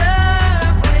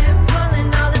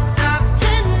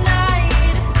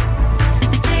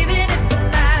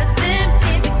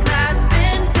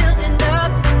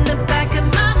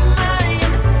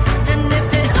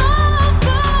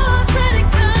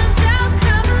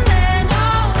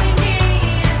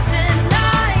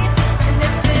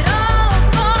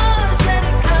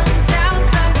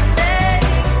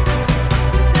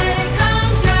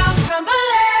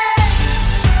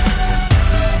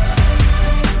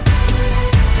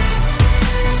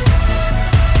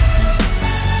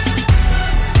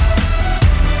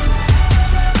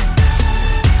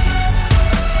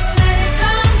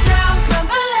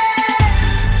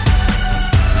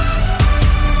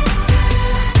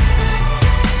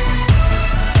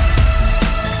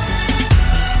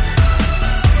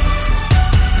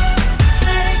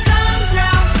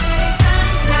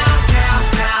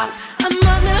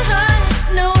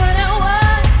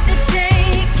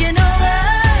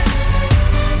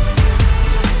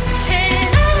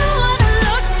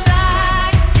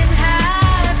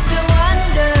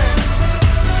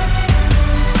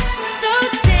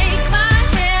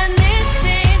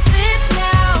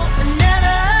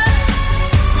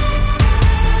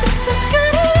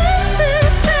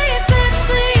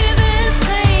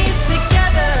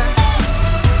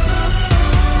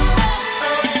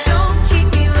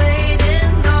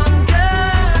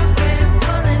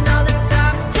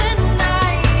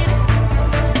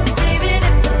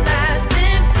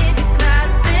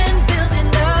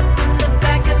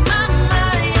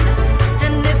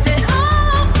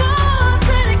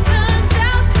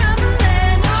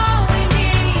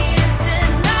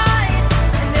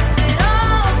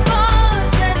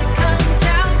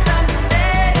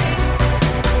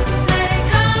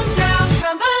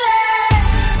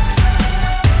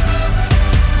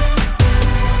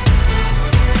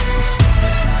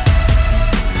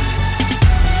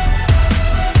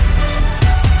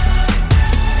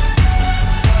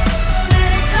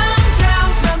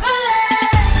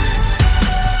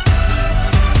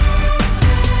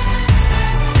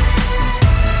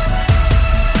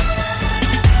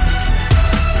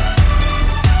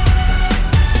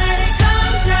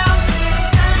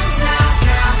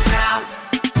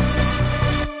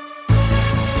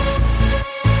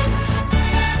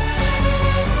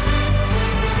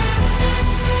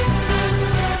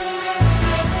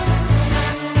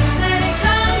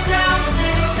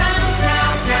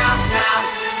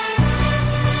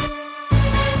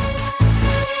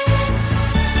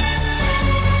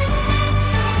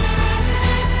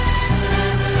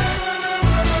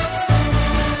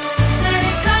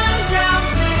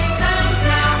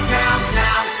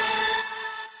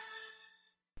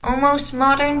 most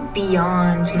modern,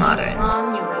 beyond modern. You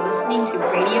are listening to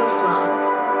Radio Flom.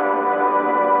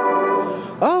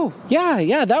 Oh,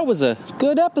 yeah, that was a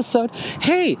good episode.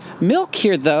 Hey, Milk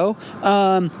here, though.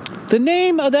 The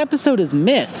name of the episode is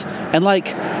Myth, and,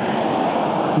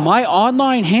 my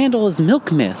online handle is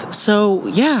Milk Myth. So,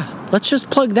 yeah, let's just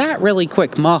plug that really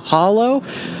quick. Mahalo,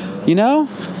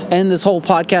 end this whole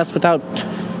podcast without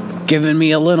giving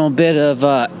me a little bit of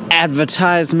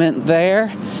advertisement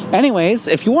there. Anyways,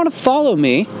 if you want to follow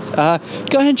me, go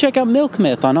ahead and check out Milk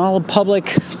Myth on all public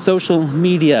social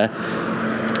media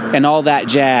and all that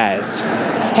jazz.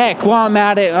 Heck, while I'm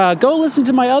at it, go listen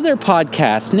to my other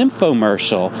podcast,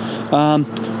 Nymphomercial.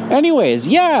 Anyways,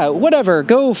 yeah, whatever.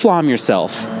 Go flom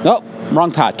yourself. Oh,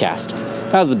 wrong podcast.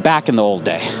 That was back in the old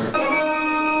day.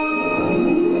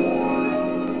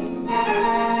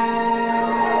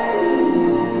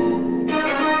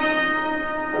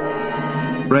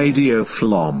 Radio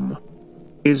Flom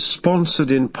is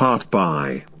sponsored in part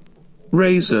by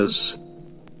razors.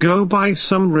 Go buy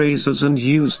some razors and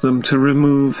use them to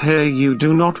remove hair you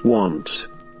do not want.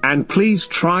 And please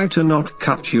try to not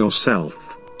cut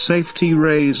yourself. Safety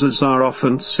razors are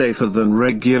often safer than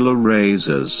regular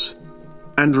razors.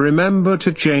 And remember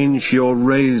to change your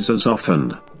razors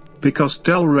often. Because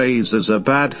dull razors are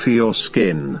bad for your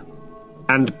skin.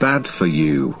 And bad for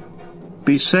you.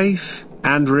 Be safe,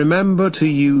 and remember to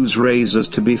use razors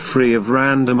to be free of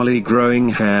randomly growing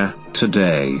hair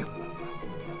today.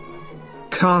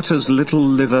 Carter's Little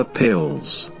Liver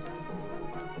Pills.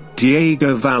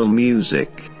 Diego Val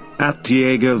Music at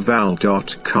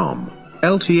diegoval.com.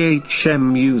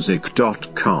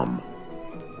 lthmmusic.com.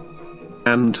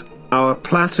 And our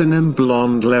Platinum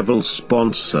Blonde level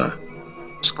sponsor,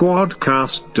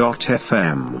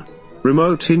 Squadcast.fm.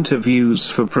 Remote interviews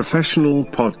for professional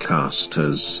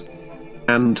podcasters.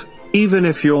 And even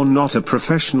if you're not a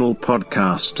professional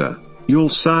podcaster, you'll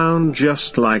sound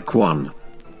just like one.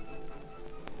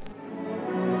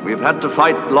 We've had to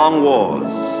fight long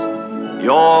wars.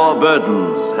 Your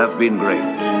burdens have been great.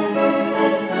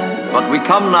 But we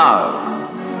come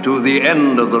now to the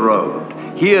end of the road.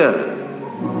 Here,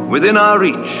 within our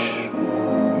reach,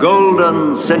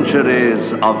 golden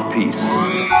centuries of peace.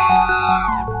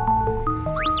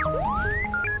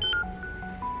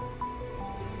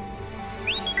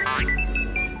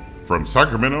 From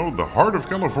Sacramento, the heart of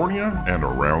California, and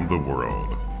around the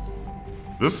world.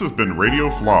 This has been Radio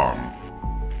Flom.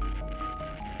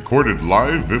 Recorded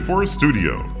live before a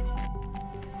studio.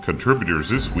 Contributors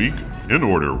this week, in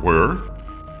order, were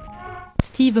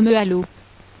Steve Mehalo,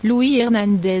 Louis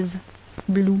Hernandez,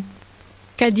 Blue,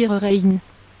 Kadir Rein,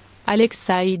 Alex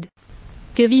Side,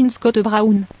 Kevin Scott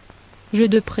Brown, Jeu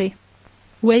de Pré,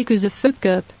 Wake the Fuck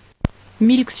Up,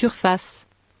 Milk Surface,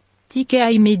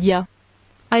 TKI Media,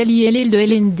 Ali LL de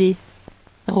LND,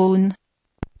 Ron,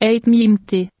 8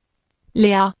 MIMT,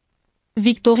 Léa,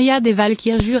 Victoria des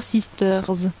Valkyrie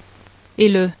Sisters, et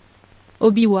le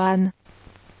Obi-Wan.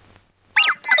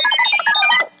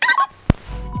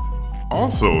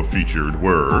 Also featured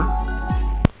were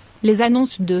Les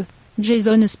annonces de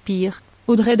Jason Spear,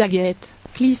 Audrey Daggett,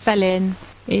 Cliff Allen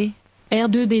et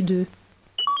R2D2.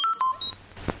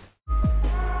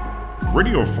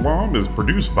 Radio Flom is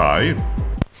produced by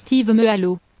Steve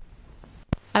Mehalo.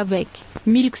 Avec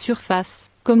Milk Surface,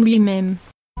 comme lui-même.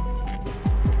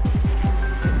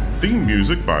 Theme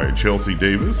music by Chelsea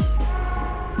Davis.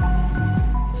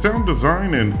 Sound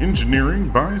design and engineering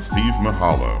by Steve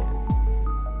Mahalo.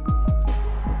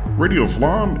 Radio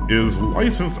Flom is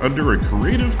licensed under a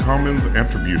Creative Commons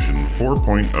Attribution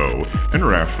 4.0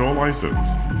 international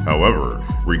license. However,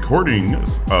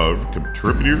 recordings of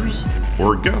contributors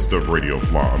or guests of Radio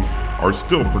Flom are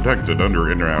still protected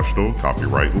under international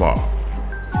copyright law.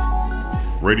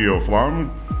 Radio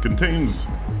Flom contains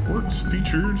works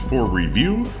featured for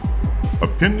review,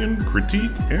 opinion,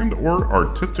 critique, and or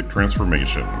artistic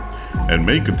transformation, and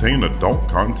may contain adult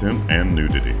content and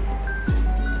nudity.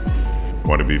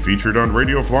 Want to be featured on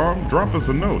Radio Flom? Drop us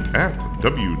a note at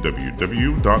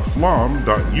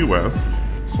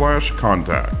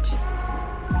www.flom.us/contact.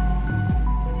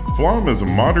 Flom is a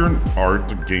modern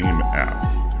art game app,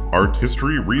 art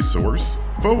history resource,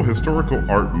 faux historical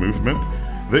art movement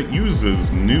that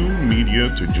uses new media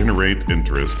to generate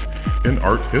interest in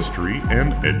art history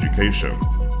and education.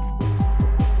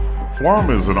 Flom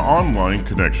is an online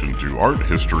connection to art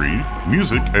history,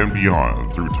 music, and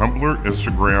beyond through Tumblr,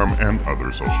 Instagram, and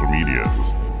other social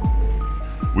medias.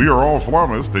 We are all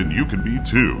Flomist, and you can be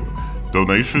too.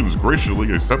 Donations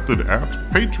graciously accepted at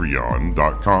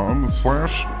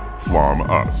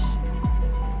patreon.com/FlomUs.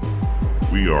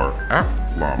 We are at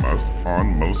FlomUs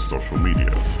on most social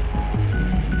medias.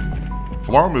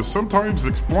 Flom is sometimes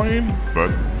explained,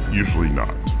 but usually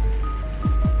not.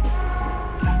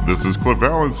 This is Cliff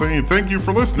Allen saying thank you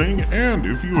for listening, and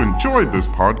if you enjoyed this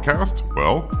podcast,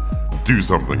 well, do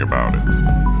something about it.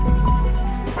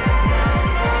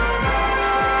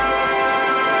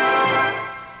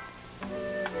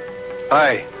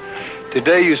 Hi.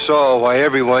 Today you saw why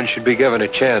everyone should be given a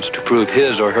chance to prove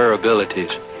his or her abilities.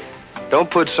 Don't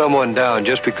put someone down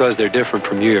just because they're different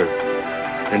from you.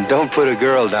 And don't put a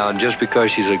girl down just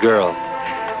because she's a girl.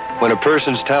 When a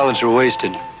person's talents are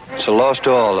wasted, it's a loss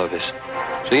to all of us.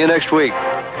 See you next week.